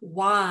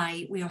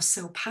why we are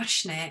so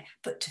passionate,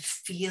 but to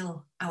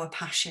feel our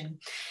passion.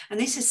 And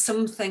this is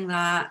something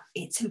that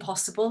it's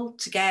impossible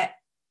to get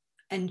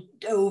and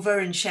over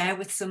and share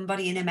with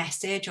somebody in a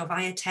message or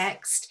via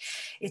text.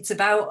 It's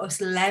about us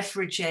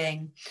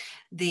leveraging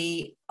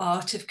the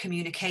art of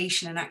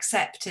communication and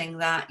accepting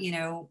that, you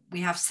know,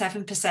 we have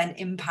 7%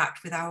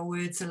 impact with our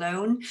words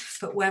alone,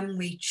 but when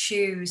we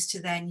choose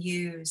to then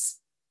use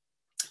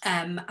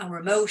our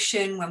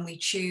emotion, when we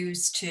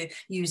choose to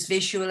use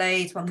visual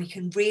aids, when we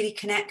can really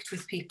connect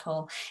with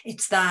people,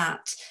 it's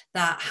that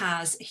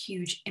has a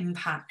huge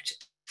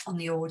impact on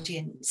the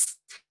audience.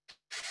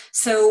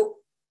 So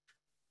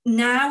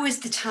now is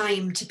the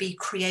time to be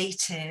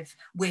creative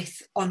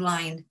with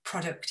online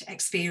product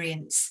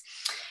experience.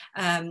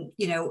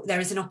 You know, there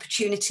is an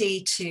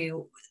opportunity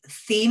to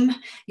theme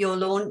your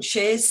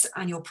launches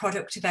and your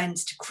product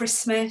events to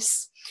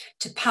Christmas,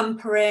 to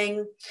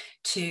pampering,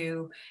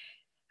 to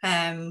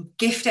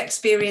gift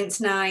experience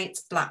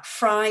nights, Black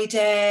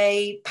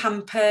Friday,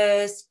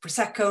 Pampers,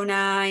 Prosecco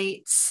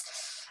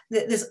nights.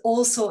 There's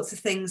all sorts of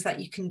things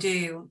that you can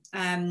do.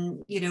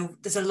 You know,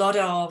 there's a lot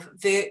of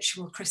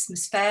virtual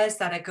Christmas fairs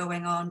that are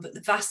going on, but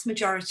the vast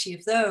majority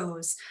of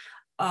those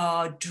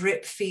are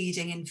drip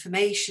feeding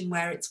information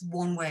where it's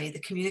one way, the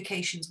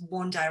communication's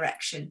one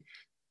direction.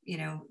 You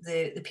know,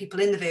 the people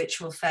in the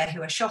virtual fair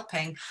who are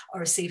shopping are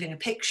receiving a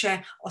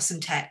picture or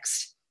some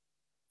text.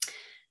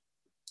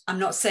 I'm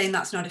not saying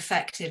that's not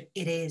effective,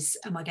 it is,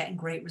 and we're getting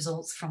great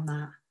results from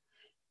that.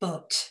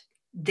 But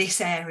this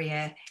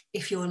area,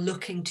 if you're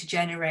looking to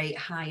generate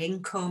high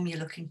income, you're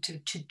looking to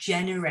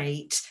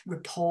generate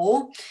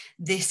rapport,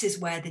 this is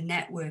where the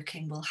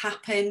networking will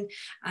happen.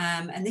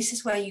 And this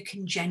is where you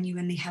can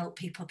genuinely help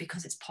people,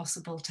 because it's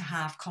possible to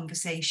have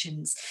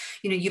conversations.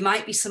 You know, you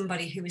might be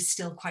somebody who is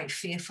still quite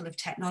fearful of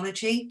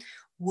technology.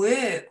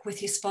 Work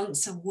with your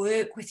sponsor,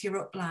 work with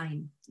your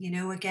upline. You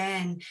know,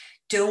 again,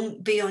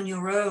 don't be on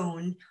your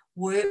own.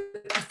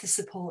 Work with the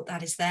support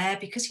that is there,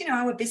 because, you know,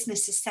 our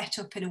business is set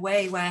up in a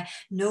way where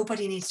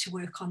nobody needs to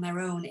work on their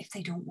own if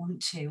they don't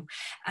want to.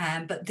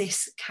 But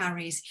this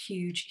carries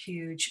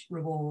huge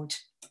reward.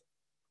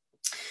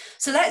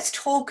 So let's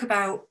talk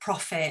about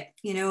profit.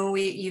 You know,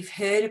 you've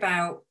heard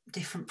about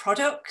different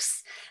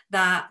products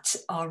that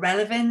are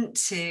relevant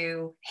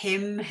to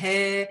him,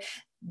 her,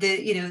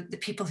 the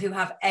people who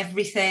have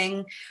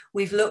everything.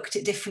 We've looked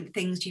at different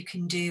things you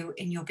can do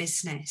in your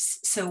business.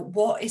 So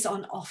what is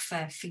on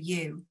offer for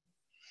you?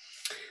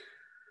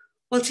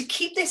 Well, to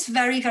keep this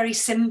very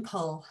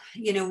simple,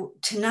 you know,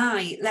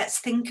 tonight, let's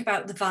think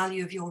about the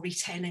value of your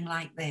retailing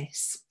like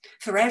this.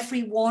 For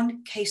every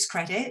 1 case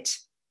credit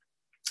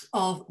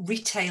of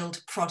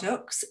retailed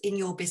products in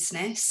your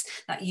business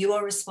that you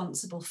are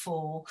responsible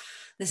for,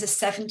 there's a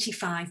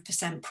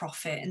 75%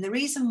 profit. And the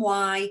reason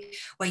why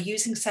we're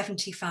using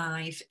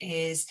 75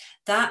 is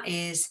that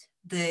is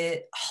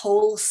the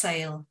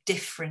wholesale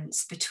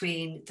difference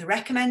between the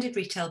recommended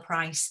retail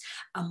price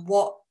and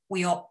what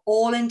we are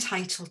all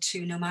entitled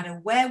to, no matter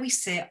where we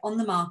sit on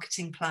the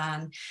marketing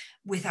plan,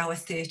 with our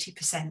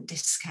 30%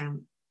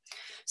 discount.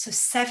 So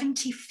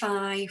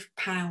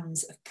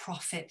 £75 of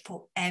profit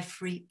for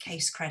every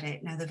case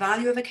credit. Now, the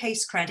value of a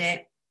case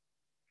credit,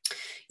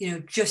 you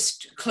know,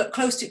 just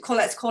close to,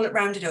 let's call it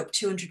rounded up,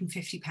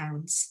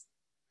 £250.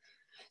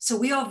 So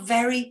we are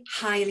very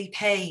highly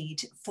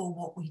paid for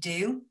what we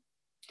do.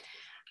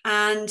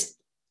 And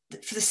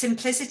for the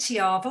simplicity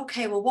of,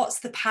 okay, well, what's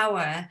the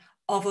power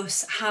of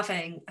us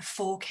having a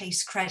 4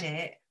 case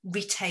credit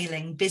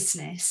retailing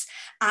business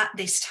at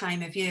this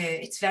time of year?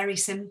 It's very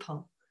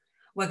simple.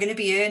 We're going to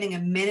be earning a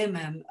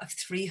minimum of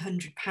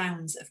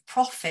 £300 of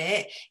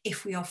profit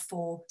if we are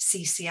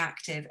 4cc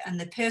active. And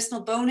the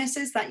personal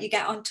bonuses that you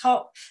get on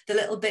top, the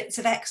little bits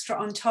of extra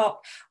on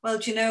top, well,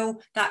 do you know,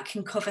 that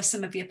can cover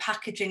some of your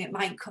packaging. It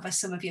might cover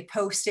some of your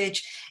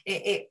postage.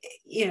 It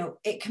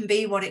can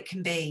be what it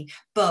can be.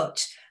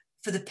 But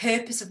for the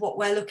purpose of what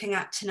we're looking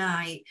at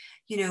tonight,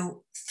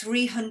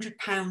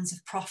 £300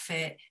 of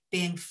profit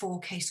being 4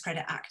 case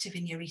credit active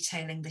in your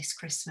retailing this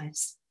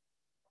Christmas.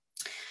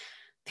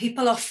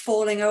 People are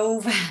falling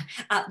over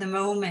at the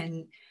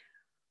moment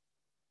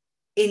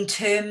in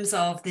terms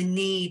of the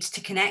need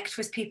to connect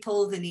with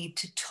people, the need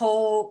to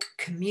talk,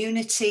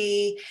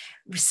 community,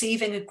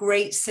 receiving a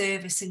great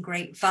service and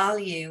great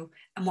value.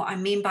 And what I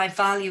mean by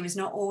value is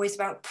not always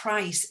about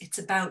price. It's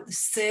about the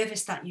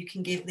service that you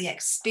can give, the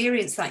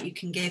experience that you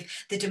can give.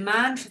 The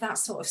demand for that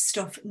sort of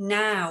stuff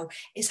now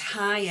is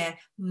higher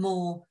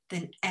more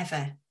than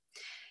ever.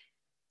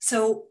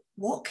 So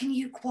what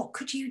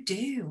could you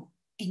do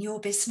in your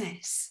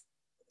business?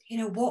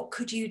 What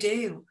could you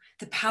do?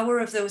 The power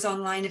of those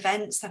online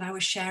events that I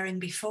was sharing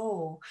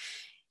before,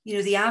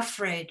 the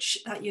average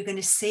that you're going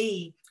to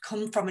see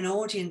come from an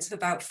audience of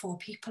about 4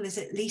 people is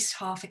at least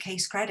half a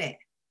case credit,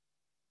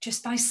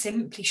 just by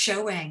simply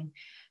showing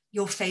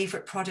your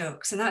favorite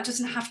products. And that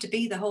doesn't have to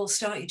be the whole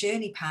Start Your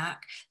Journey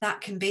pack. That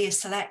can be a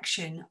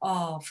selection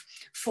of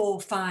 4,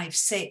 5,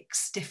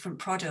 6 different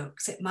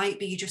products. It might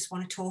be you just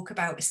want to talk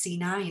about a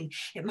C9.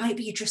 It might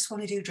be you just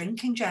want to do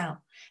drinking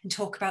gel and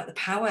talk about the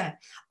power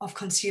of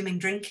consuming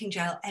drinking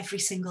gel every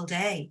single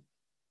day.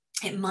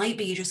 It might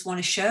be you just want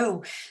to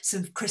show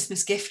some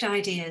Christmas gift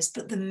ideas,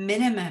 but the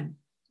minimum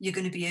you're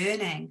going to be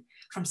earning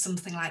from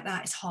something like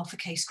that is half a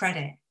case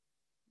credit.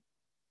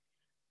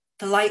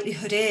 The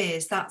likelihood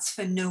is that's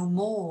for no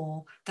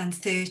more than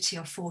 30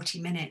 or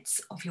 40 minutes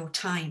of your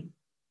time.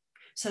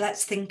 So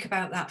let's think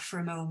about that for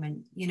a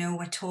moment.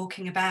 We're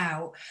talking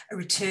about a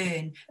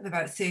return of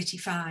about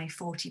 £35,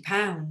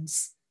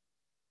 £40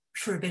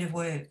 for a bit of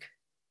work.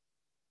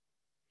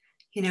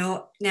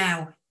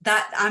 Now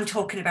that I'm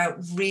talking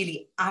about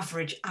really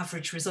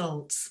average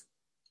results,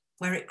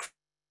 where it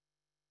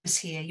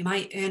here, you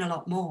might earn a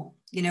lot more.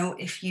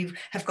 If you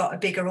have got a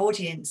bigger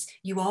audience,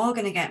 you are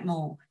going to get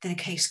more than a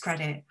case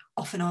credit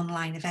off an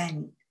online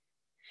event.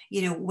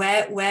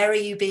 Where are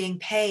you being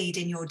paid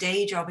in your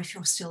day job if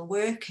you're still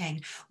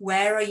working?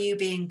 Where are you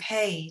being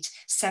paid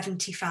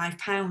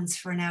 £75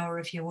 for an hour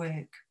of your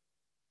work?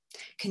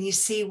 Can you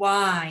see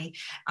why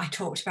I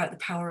talked about the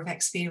power of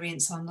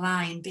experience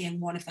online being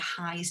one of the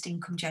highest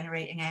income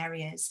generating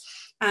areas?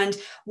 And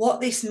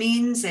what this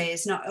means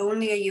is not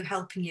only are you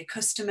helping your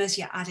customers,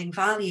 you're adding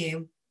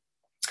value,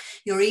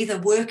 you're either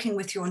working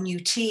with your new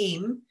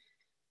team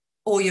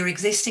or your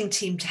existing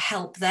team to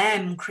help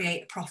them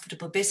create a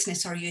profitable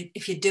business, or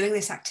if you're doing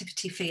this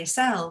activity for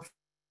yourself,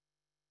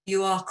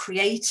 you are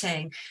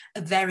creating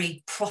a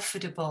very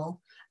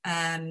profitable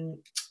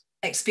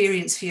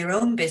experience for your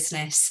own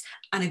business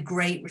and a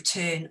great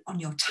return on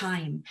your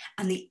time.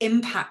 And the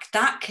impact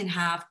that can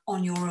have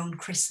on your own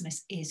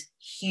Christmas is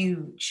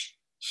huge,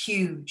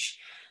 huge.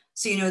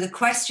 So, the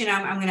question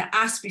I'm going to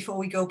ask before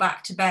we go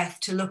back to Beth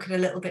to look at a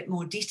little bit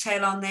more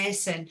detail on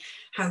this and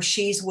how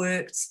she's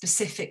worked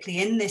specifically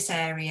in this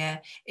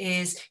area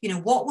is,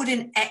 what would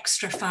an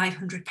extra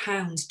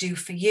 £500 do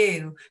for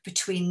you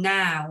between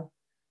now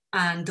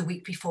and the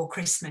week before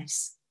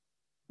Christmas?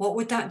 What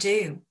would that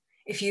do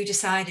if you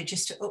decided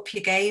just to up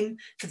your game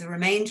for the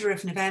remainder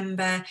of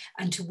November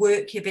and to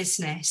work your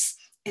business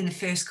in the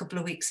first couple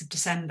of weeks of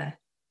December?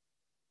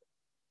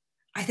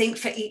 I think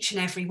for each and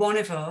every one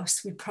of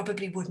us, we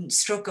probably wouldn't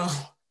struggle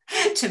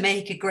to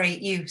make a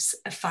great use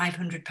of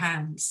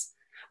 £500,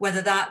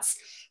 whether that's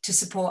to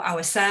support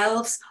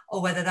ourselves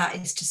or whether that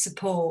is to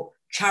support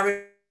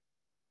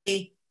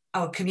charity,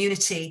 our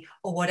community,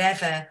 or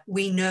whatever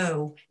we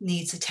know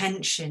needs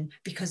attention,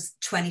 because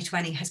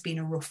 2020 has been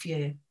a rough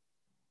year.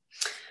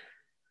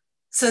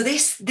 So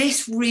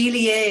this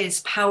really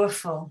is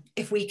powerful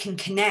if we can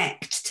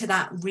connect to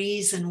that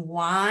reason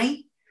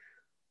why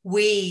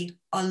we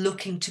are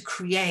looking to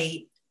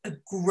create a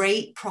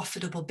great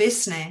profitable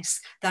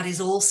business that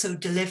is also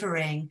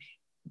delivering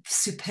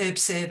superb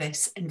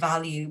service and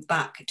value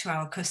back to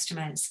our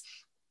customers.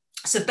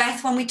 So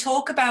Beth, when we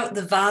talk about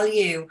the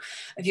value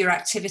of your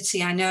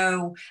activity, I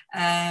know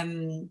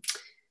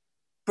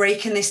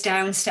breaking this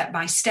down step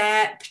by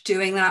step,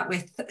 doing that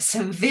with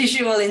some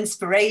visual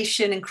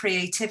inspiration and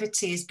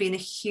creativity has been a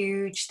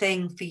huge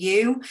thing for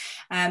you.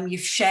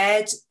 You've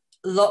shared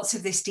lots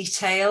of this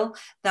detail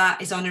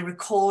that is on a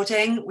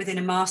recording within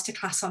a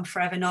masterclass on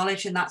Forever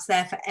Knowledge, and that's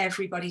there for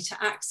everybody to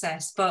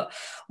access. But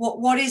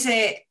what is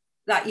it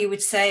that you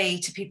would say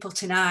to people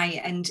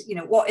tonight? And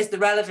what is the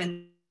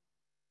relevance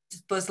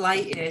of Buzz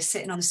Lightyear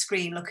sitting on the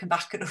screen looking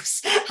back at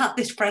us at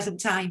this present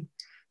time?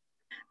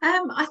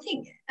 I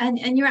think,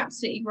 and you're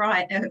absolutely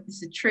right.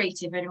 It's a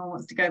treat if anyone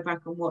wants to go back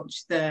and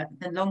watch the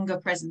longer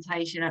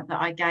presentation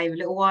that I gave a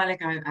little while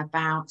ago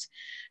about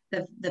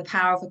the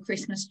power of a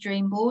Christmas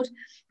dream board,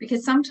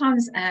 because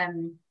sometimes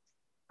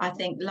I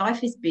think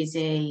life is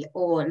busy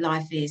or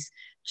life is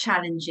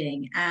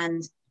challenging,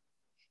 and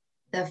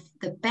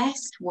the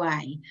best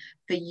way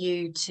for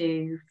you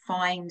to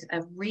find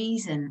a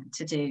reason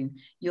to do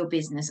your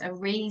business, a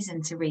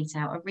reason to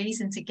retail, a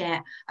reason to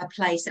get a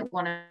place at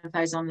one of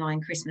those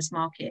online Christmas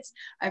markets,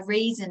 a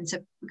reason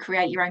to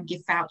create your own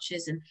gift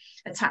vouchers and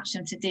attach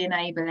them to Dear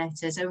Neighbour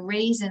letters, a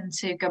reason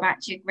to go back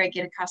to your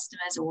regular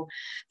customers or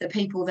the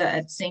people that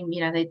have seen,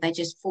 you know, they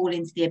just fall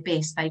into the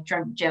abyss, they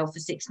drunk gel for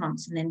 6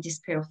 months and then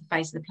disappear off the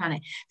face of the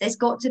planet. There's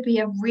got to be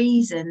a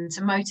reason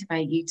to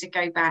motivate you to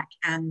go back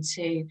and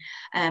to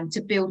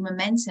build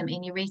momentum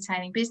in your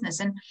retailing business.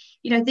 And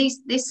you know,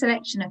 this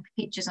selection of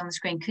pictures on the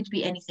screen could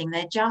be anything.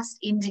 They just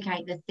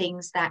indicate the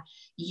things that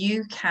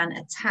you can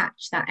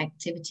attach that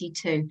activity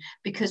to,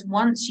 because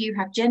once you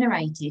have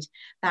generated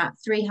that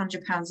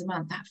 £300 a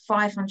month, that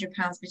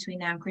 £500 between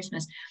now and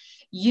Christmas,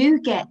 you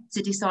get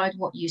to decide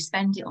what you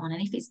spend it on.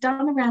 And if it's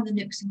done around the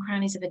nooks and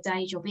crannies of a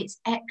day job,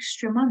 it's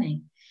extra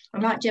money.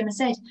 And like Gemma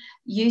said,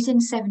 using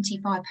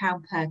 £75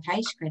 per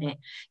case credit,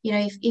 you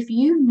know, if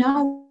you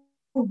know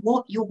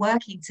what you're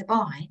working to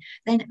buy,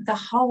 then the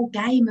whole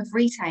game of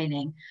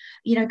retailing,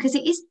 you know, because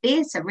it is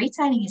theatre,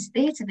 retailing is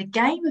theatre, the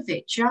game of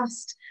it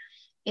just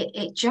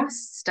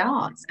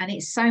starts, and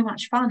it's so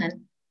much fun.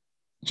 And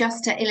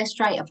just to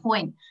illustrate a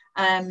point,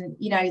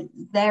 you know,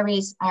 there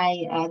is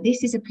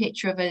this is a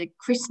picture of a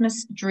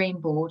Christmas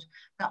dream board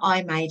that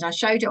I made. I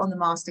showed it on the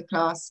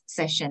masterclass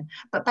session,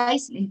 but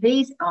basically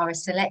these are a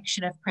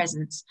selection of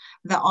presents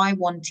that I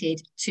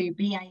wanted to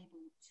be able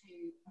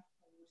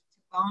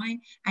buy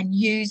and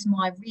use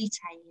my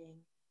retailing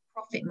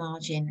profit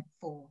margin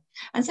for.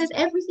 And so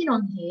there's everything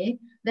on here.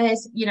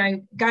 There's, you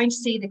know, going to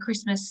see the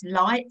Christmas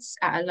lights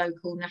at a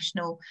local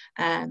national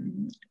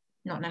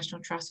not National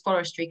Trust,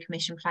 Forestry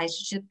Commission place,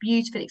 which is a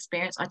beautiful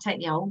experience. I take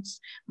the olds,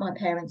 my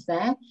parents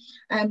there.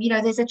 You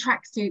know, there's a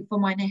tracksuit for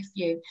my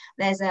nephew.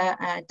 There's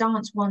a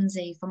dance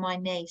onesie for my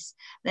niece.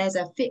 There's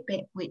a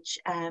Fitbit, which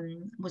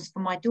was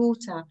for my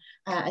daughter,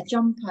 a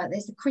jumper.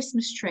 There's a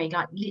Christmas tree,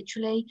 like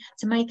literally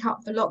to make up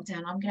for lockdown,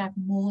 I'm going to have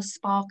more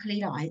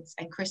sparkly lights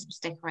and Christmas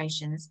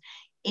decorations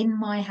in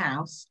my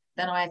house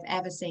than I've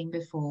ever seen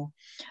before.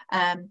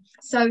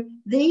 So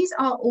these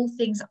are all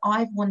things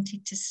I've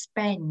wanted to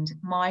spend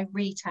my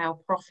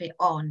retail profit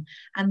on.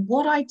 And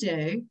what I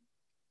do,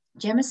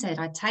 Gemma said,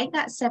 I take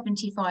that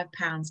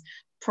 £75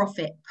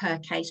 profit per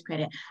case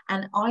credit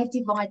and I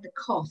divide the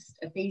cost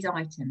of these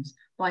items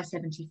by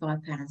 £75.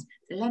 So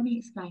let me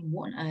explain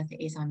what on earth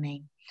it is I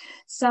mean.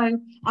 So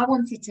I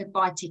wanted to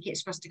buy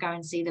tickets for us to go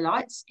and see the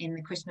lights in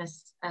the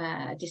Christmas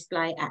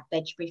display at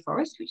Bedgebury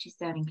Forest, which is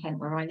down in Kent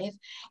where I live.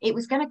 It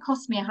was going to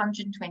cost me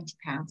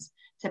 £120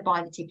 to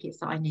buy the tickets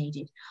that I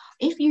needed.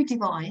 If you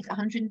divide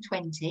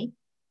 £120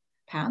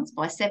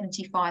 by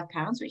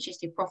 £75, which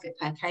is your profit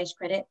per case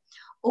credit,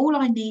 all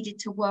I needed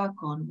to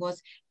work on was,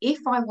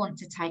 if I want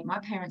to take my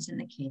parents and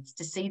the kids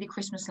to see the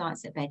Christmas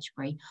lights at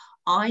Bedgebury,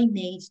 I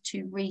need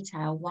to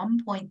retail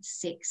 1.6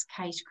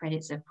 case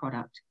credits of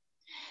product.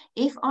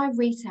 If I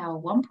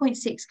retail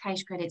 1.6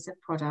 case credits of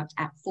product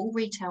at full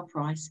retail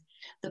price,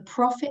 the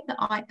profit that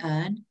I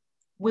earn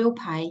will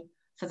pay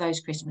for those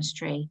Christmas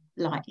tree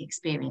light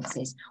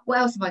experiences. What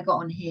else have I got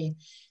on here?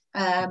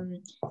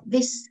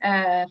 This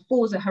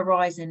Forza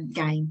Horizon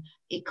game,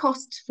 it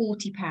costs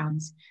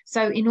 £40.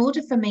 So in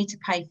order for me to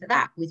pay for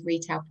that with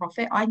retail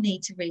profit, I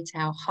need to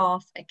retail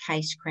half a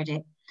case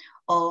credit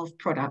of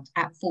product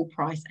at full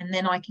price, and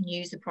then I can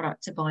use the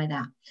product to buy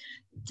that.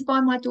 To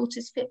buy my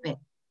daughter's Fitbit,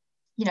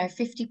 you know,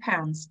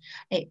 £50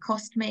 it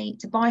cost me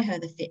to buy her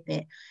the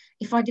Fitbit.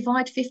 If I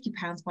divide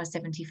 £50 by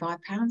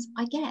 £75,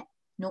 I get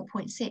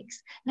 0.6.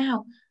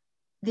 Now,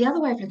 the other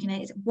way of looking at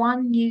it is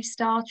one new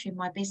starter in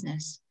my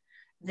business.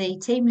 The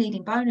team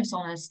leading bonus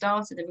on a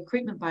starter, the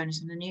recruitment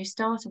bonus on a new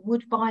starter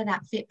would buy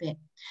that Fitbit.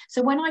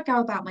 So when I go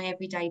about my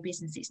everyday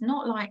business, it's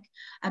not like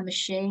a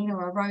machine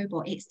or a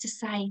robot. It's to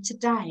say,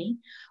 today,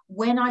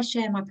 when I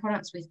share my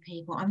products with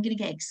people, I'm going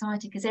to get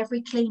excited because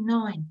every clean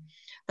 9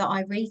 that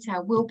I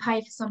retail will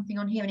pay for something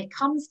on here. And it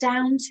comes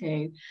down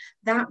to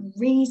that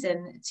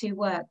reason to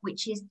work,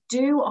 which is,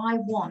 do I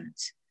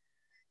want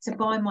to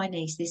buy my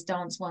niece this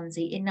dance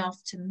onesie enough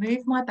to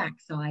move my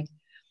backside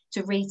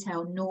to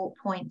retail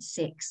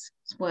 0.6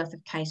 worth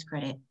of case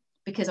credit?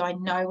 Because I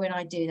know when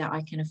I do that,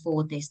 I can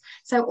afford this.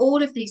 So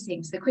all of these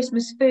things, the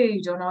Christmas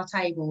food on our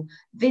table,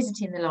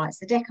 visiting the lights,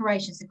 the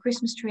decorations, the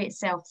Christmas tree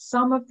itself,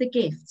 some of the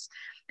gifts,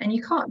 and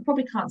you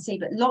probably can't see,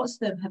 but lots of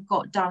them have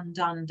got done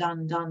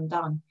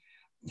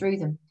through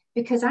them.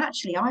 Because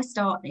actually I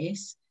start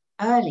this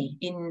early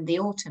in the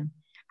autumn,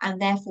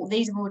 and therefore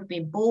these have already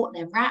been bought,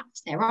 they're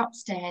wrapped, they're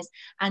upstairs,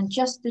 and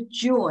just the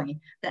joy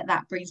that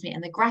that brings me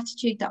and the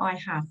gratitude that I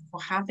have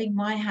for having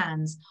my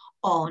hands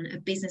on a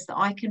business that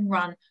I can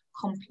run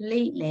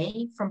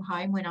completely from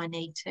home when I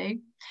need to,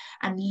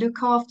 and look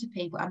after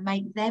people and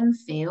make them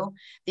feel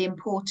the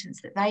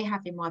importance that they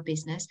have in my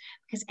business.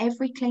 Because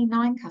every Clean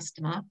 9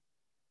 customer,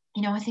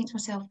 I think to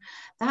myself,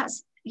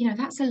 that's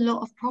a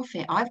lot of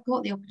profit. I've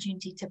got the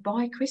opportunity to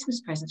buy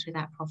Christmas presents with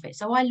that profit.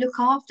 So I look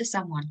after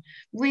someone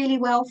really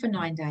well for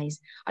 9 days.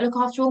 I look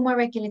after all my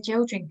regular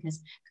gel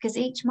drinkers, because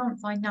each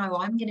month I know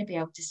I'm going to be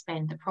able to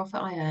spend the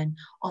profit I earn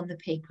on the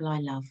people I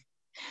love.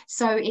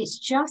 So it's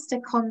just a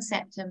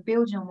concept, and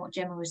building on what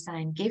Gemma was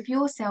saying, give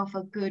yourself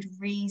a good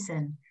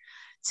reason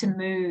to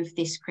move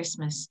this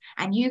Christmas.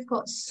 And you've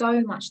got so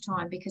much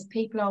time, because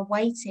people are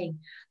waiting.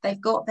 They've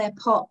got their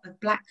pot of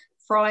Black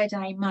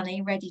Friday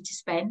money ready to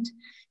spend.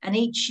 And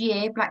each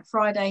year, Black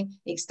Friday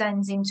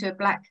extends into a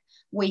Black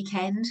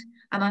weekend.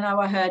 And I know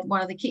I heard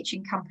one of the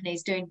kitchen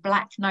companies doing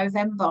Black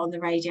November on the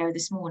radio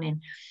this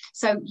morning.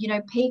 So,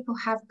 people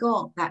have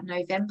got that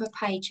November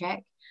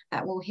paycheck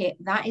that will hit.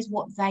 That is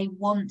what they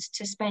want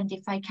to spend,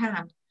 if they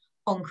can,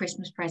 on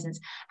Christmas presents.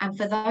 And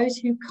for those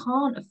who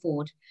can't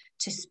afford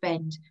to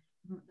spend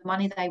the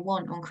money they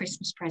want on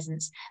Christmas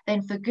presents,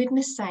 then for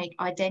goodness sake,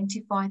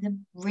 identify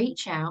them,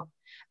 reach out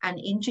and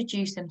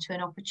introduce them to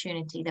an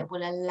opportunity that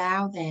will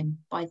allow them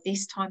by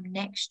this time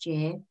next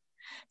year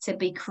to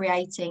be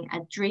creating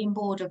a dream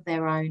board of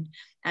their own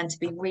and to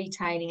be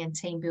retailing and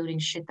team building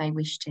should they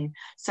wish to.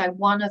 So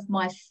one of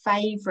my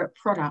favorite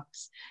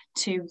products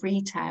to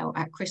retail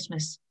at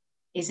Christmas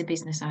is a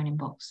business owning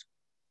box.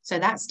 So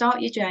that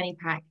Start Your Journey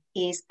pack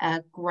is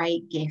a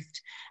great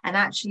gift. And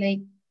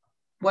actually,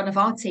 one of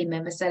our team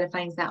members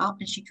celebrates that up,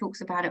 and she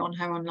talks about it on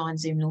her online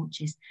Zoom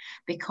launches,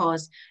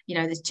 because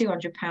there's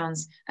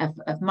 £200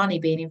 of money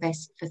being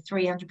invested for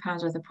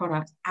 £300 worth of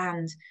product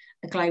and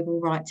a global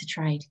right to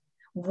trade.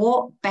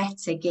 What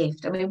better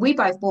gift? I mean, we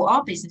both bought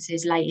our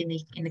businesses late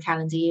in the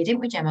calendar year,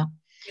 didn't we, Gemma?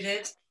 We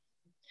did.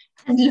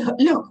 And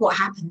look what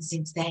happened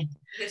since then.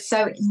 Yes.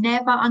 So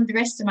never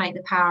underestimate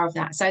the power of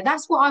that. So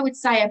that's what I would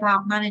say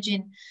about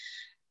managing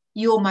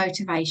your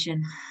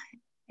motivation.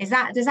 Does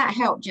that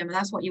help, Gemma?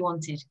 That's what you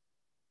wanted.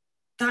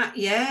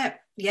 Yeah.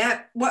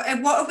 What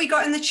have we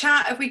got in the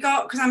chat? Have we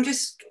got, because I'm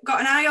just got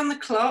an eye on the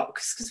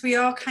clocks, because we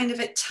are kind of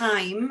at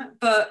time,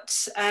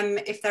 but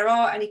if there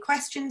are any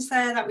questions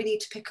there that we need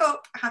to pick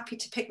up, happy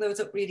to pick those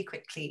up really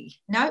quickly.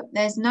 No,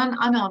 there's none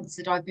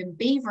unanswered. I've been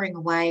beavering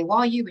away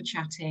while you were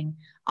chatting,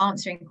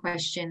 answering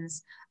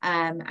questions,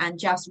 and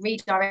just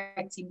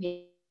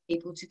redirecting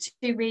people to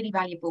two really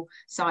valuable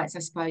sites, I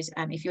suppose.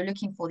 If you're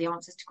looking for the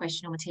answers to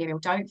question or material,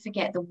 don't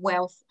forget the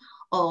wealth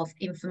of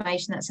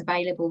information that's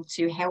available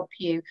to help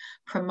you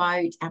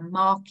promote and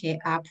market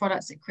our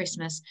products at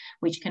Christmas,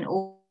 which can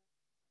all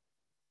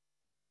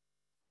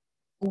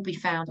be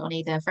found on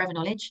either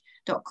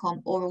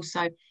foreverknowledge.com or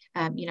also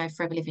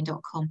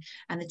foreverliving.com.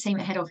 And the team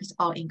at head office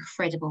are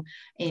incredible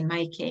in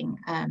making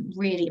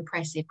really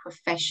impressive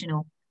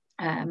professional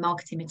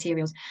marketing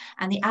materials.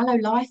 And the Aloe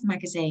Life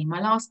magazine, my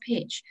last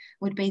pitch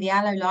would be the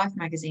Aloe Life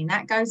magazine.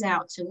 That goes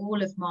out to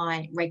all of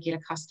my regular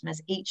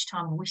customers each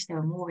time. I wish there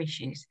were more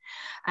issues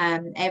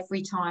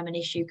every time an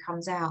issue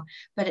comes out.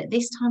 But at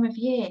this time of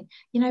year,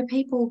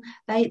 people,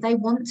 they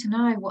want to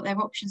know what their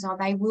options are.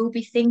 They will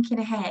be thinking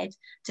ahead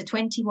to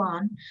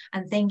 21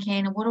 and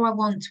thinking, what do I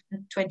want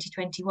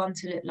 2021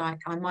 to look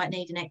like? I might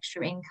need an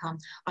extra income.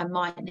 I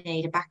might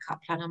need a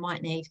backup plan. I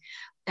might need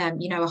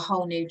a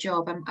whole new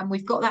job, and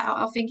we've got that at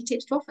our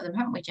fingertips to offer them,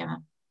 haven't we,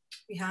 Gemma?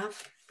 We have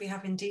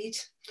indeed.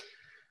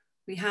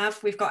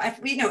 We've got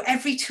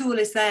every tool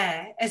is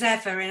there as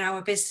ever in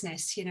our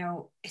business.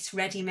 It's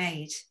ready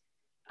made.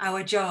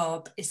 Our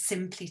job is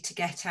simply to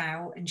get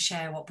out and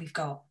share what we've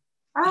got.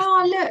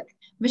 Look,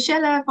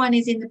 Michelle Irvine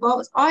is in the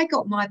box. I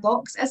got my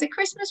box as a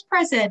Christmas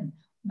present.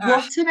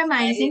 What an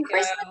amazing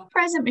Christmas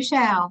present,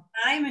 Michelle.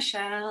 Hi,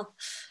 Michelle.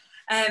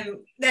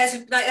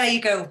 There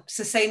you go.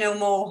 So say no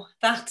more.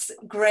 That's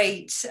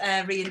great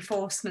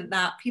reinforcement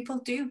that people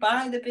do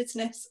buy the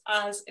business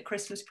as a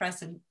Christmas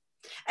present.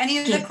 Any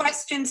other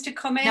questions to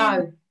come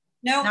in?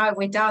 No,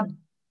 we're done.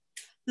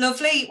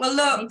 Lovely. Well,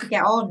 look, I need to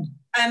get on.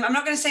 I'm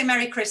not going to say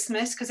Merry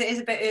Christmas because it is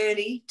a bit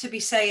early to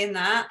be saying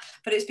that,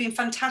 but it's been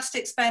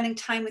fantastic spending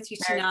time with you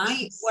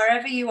tonight.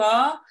 Wherever you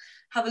are,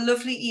 have a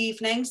lovely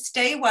evening.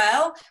 Stay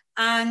well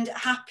and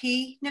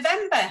happy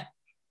November.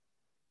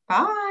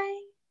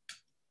 Bye.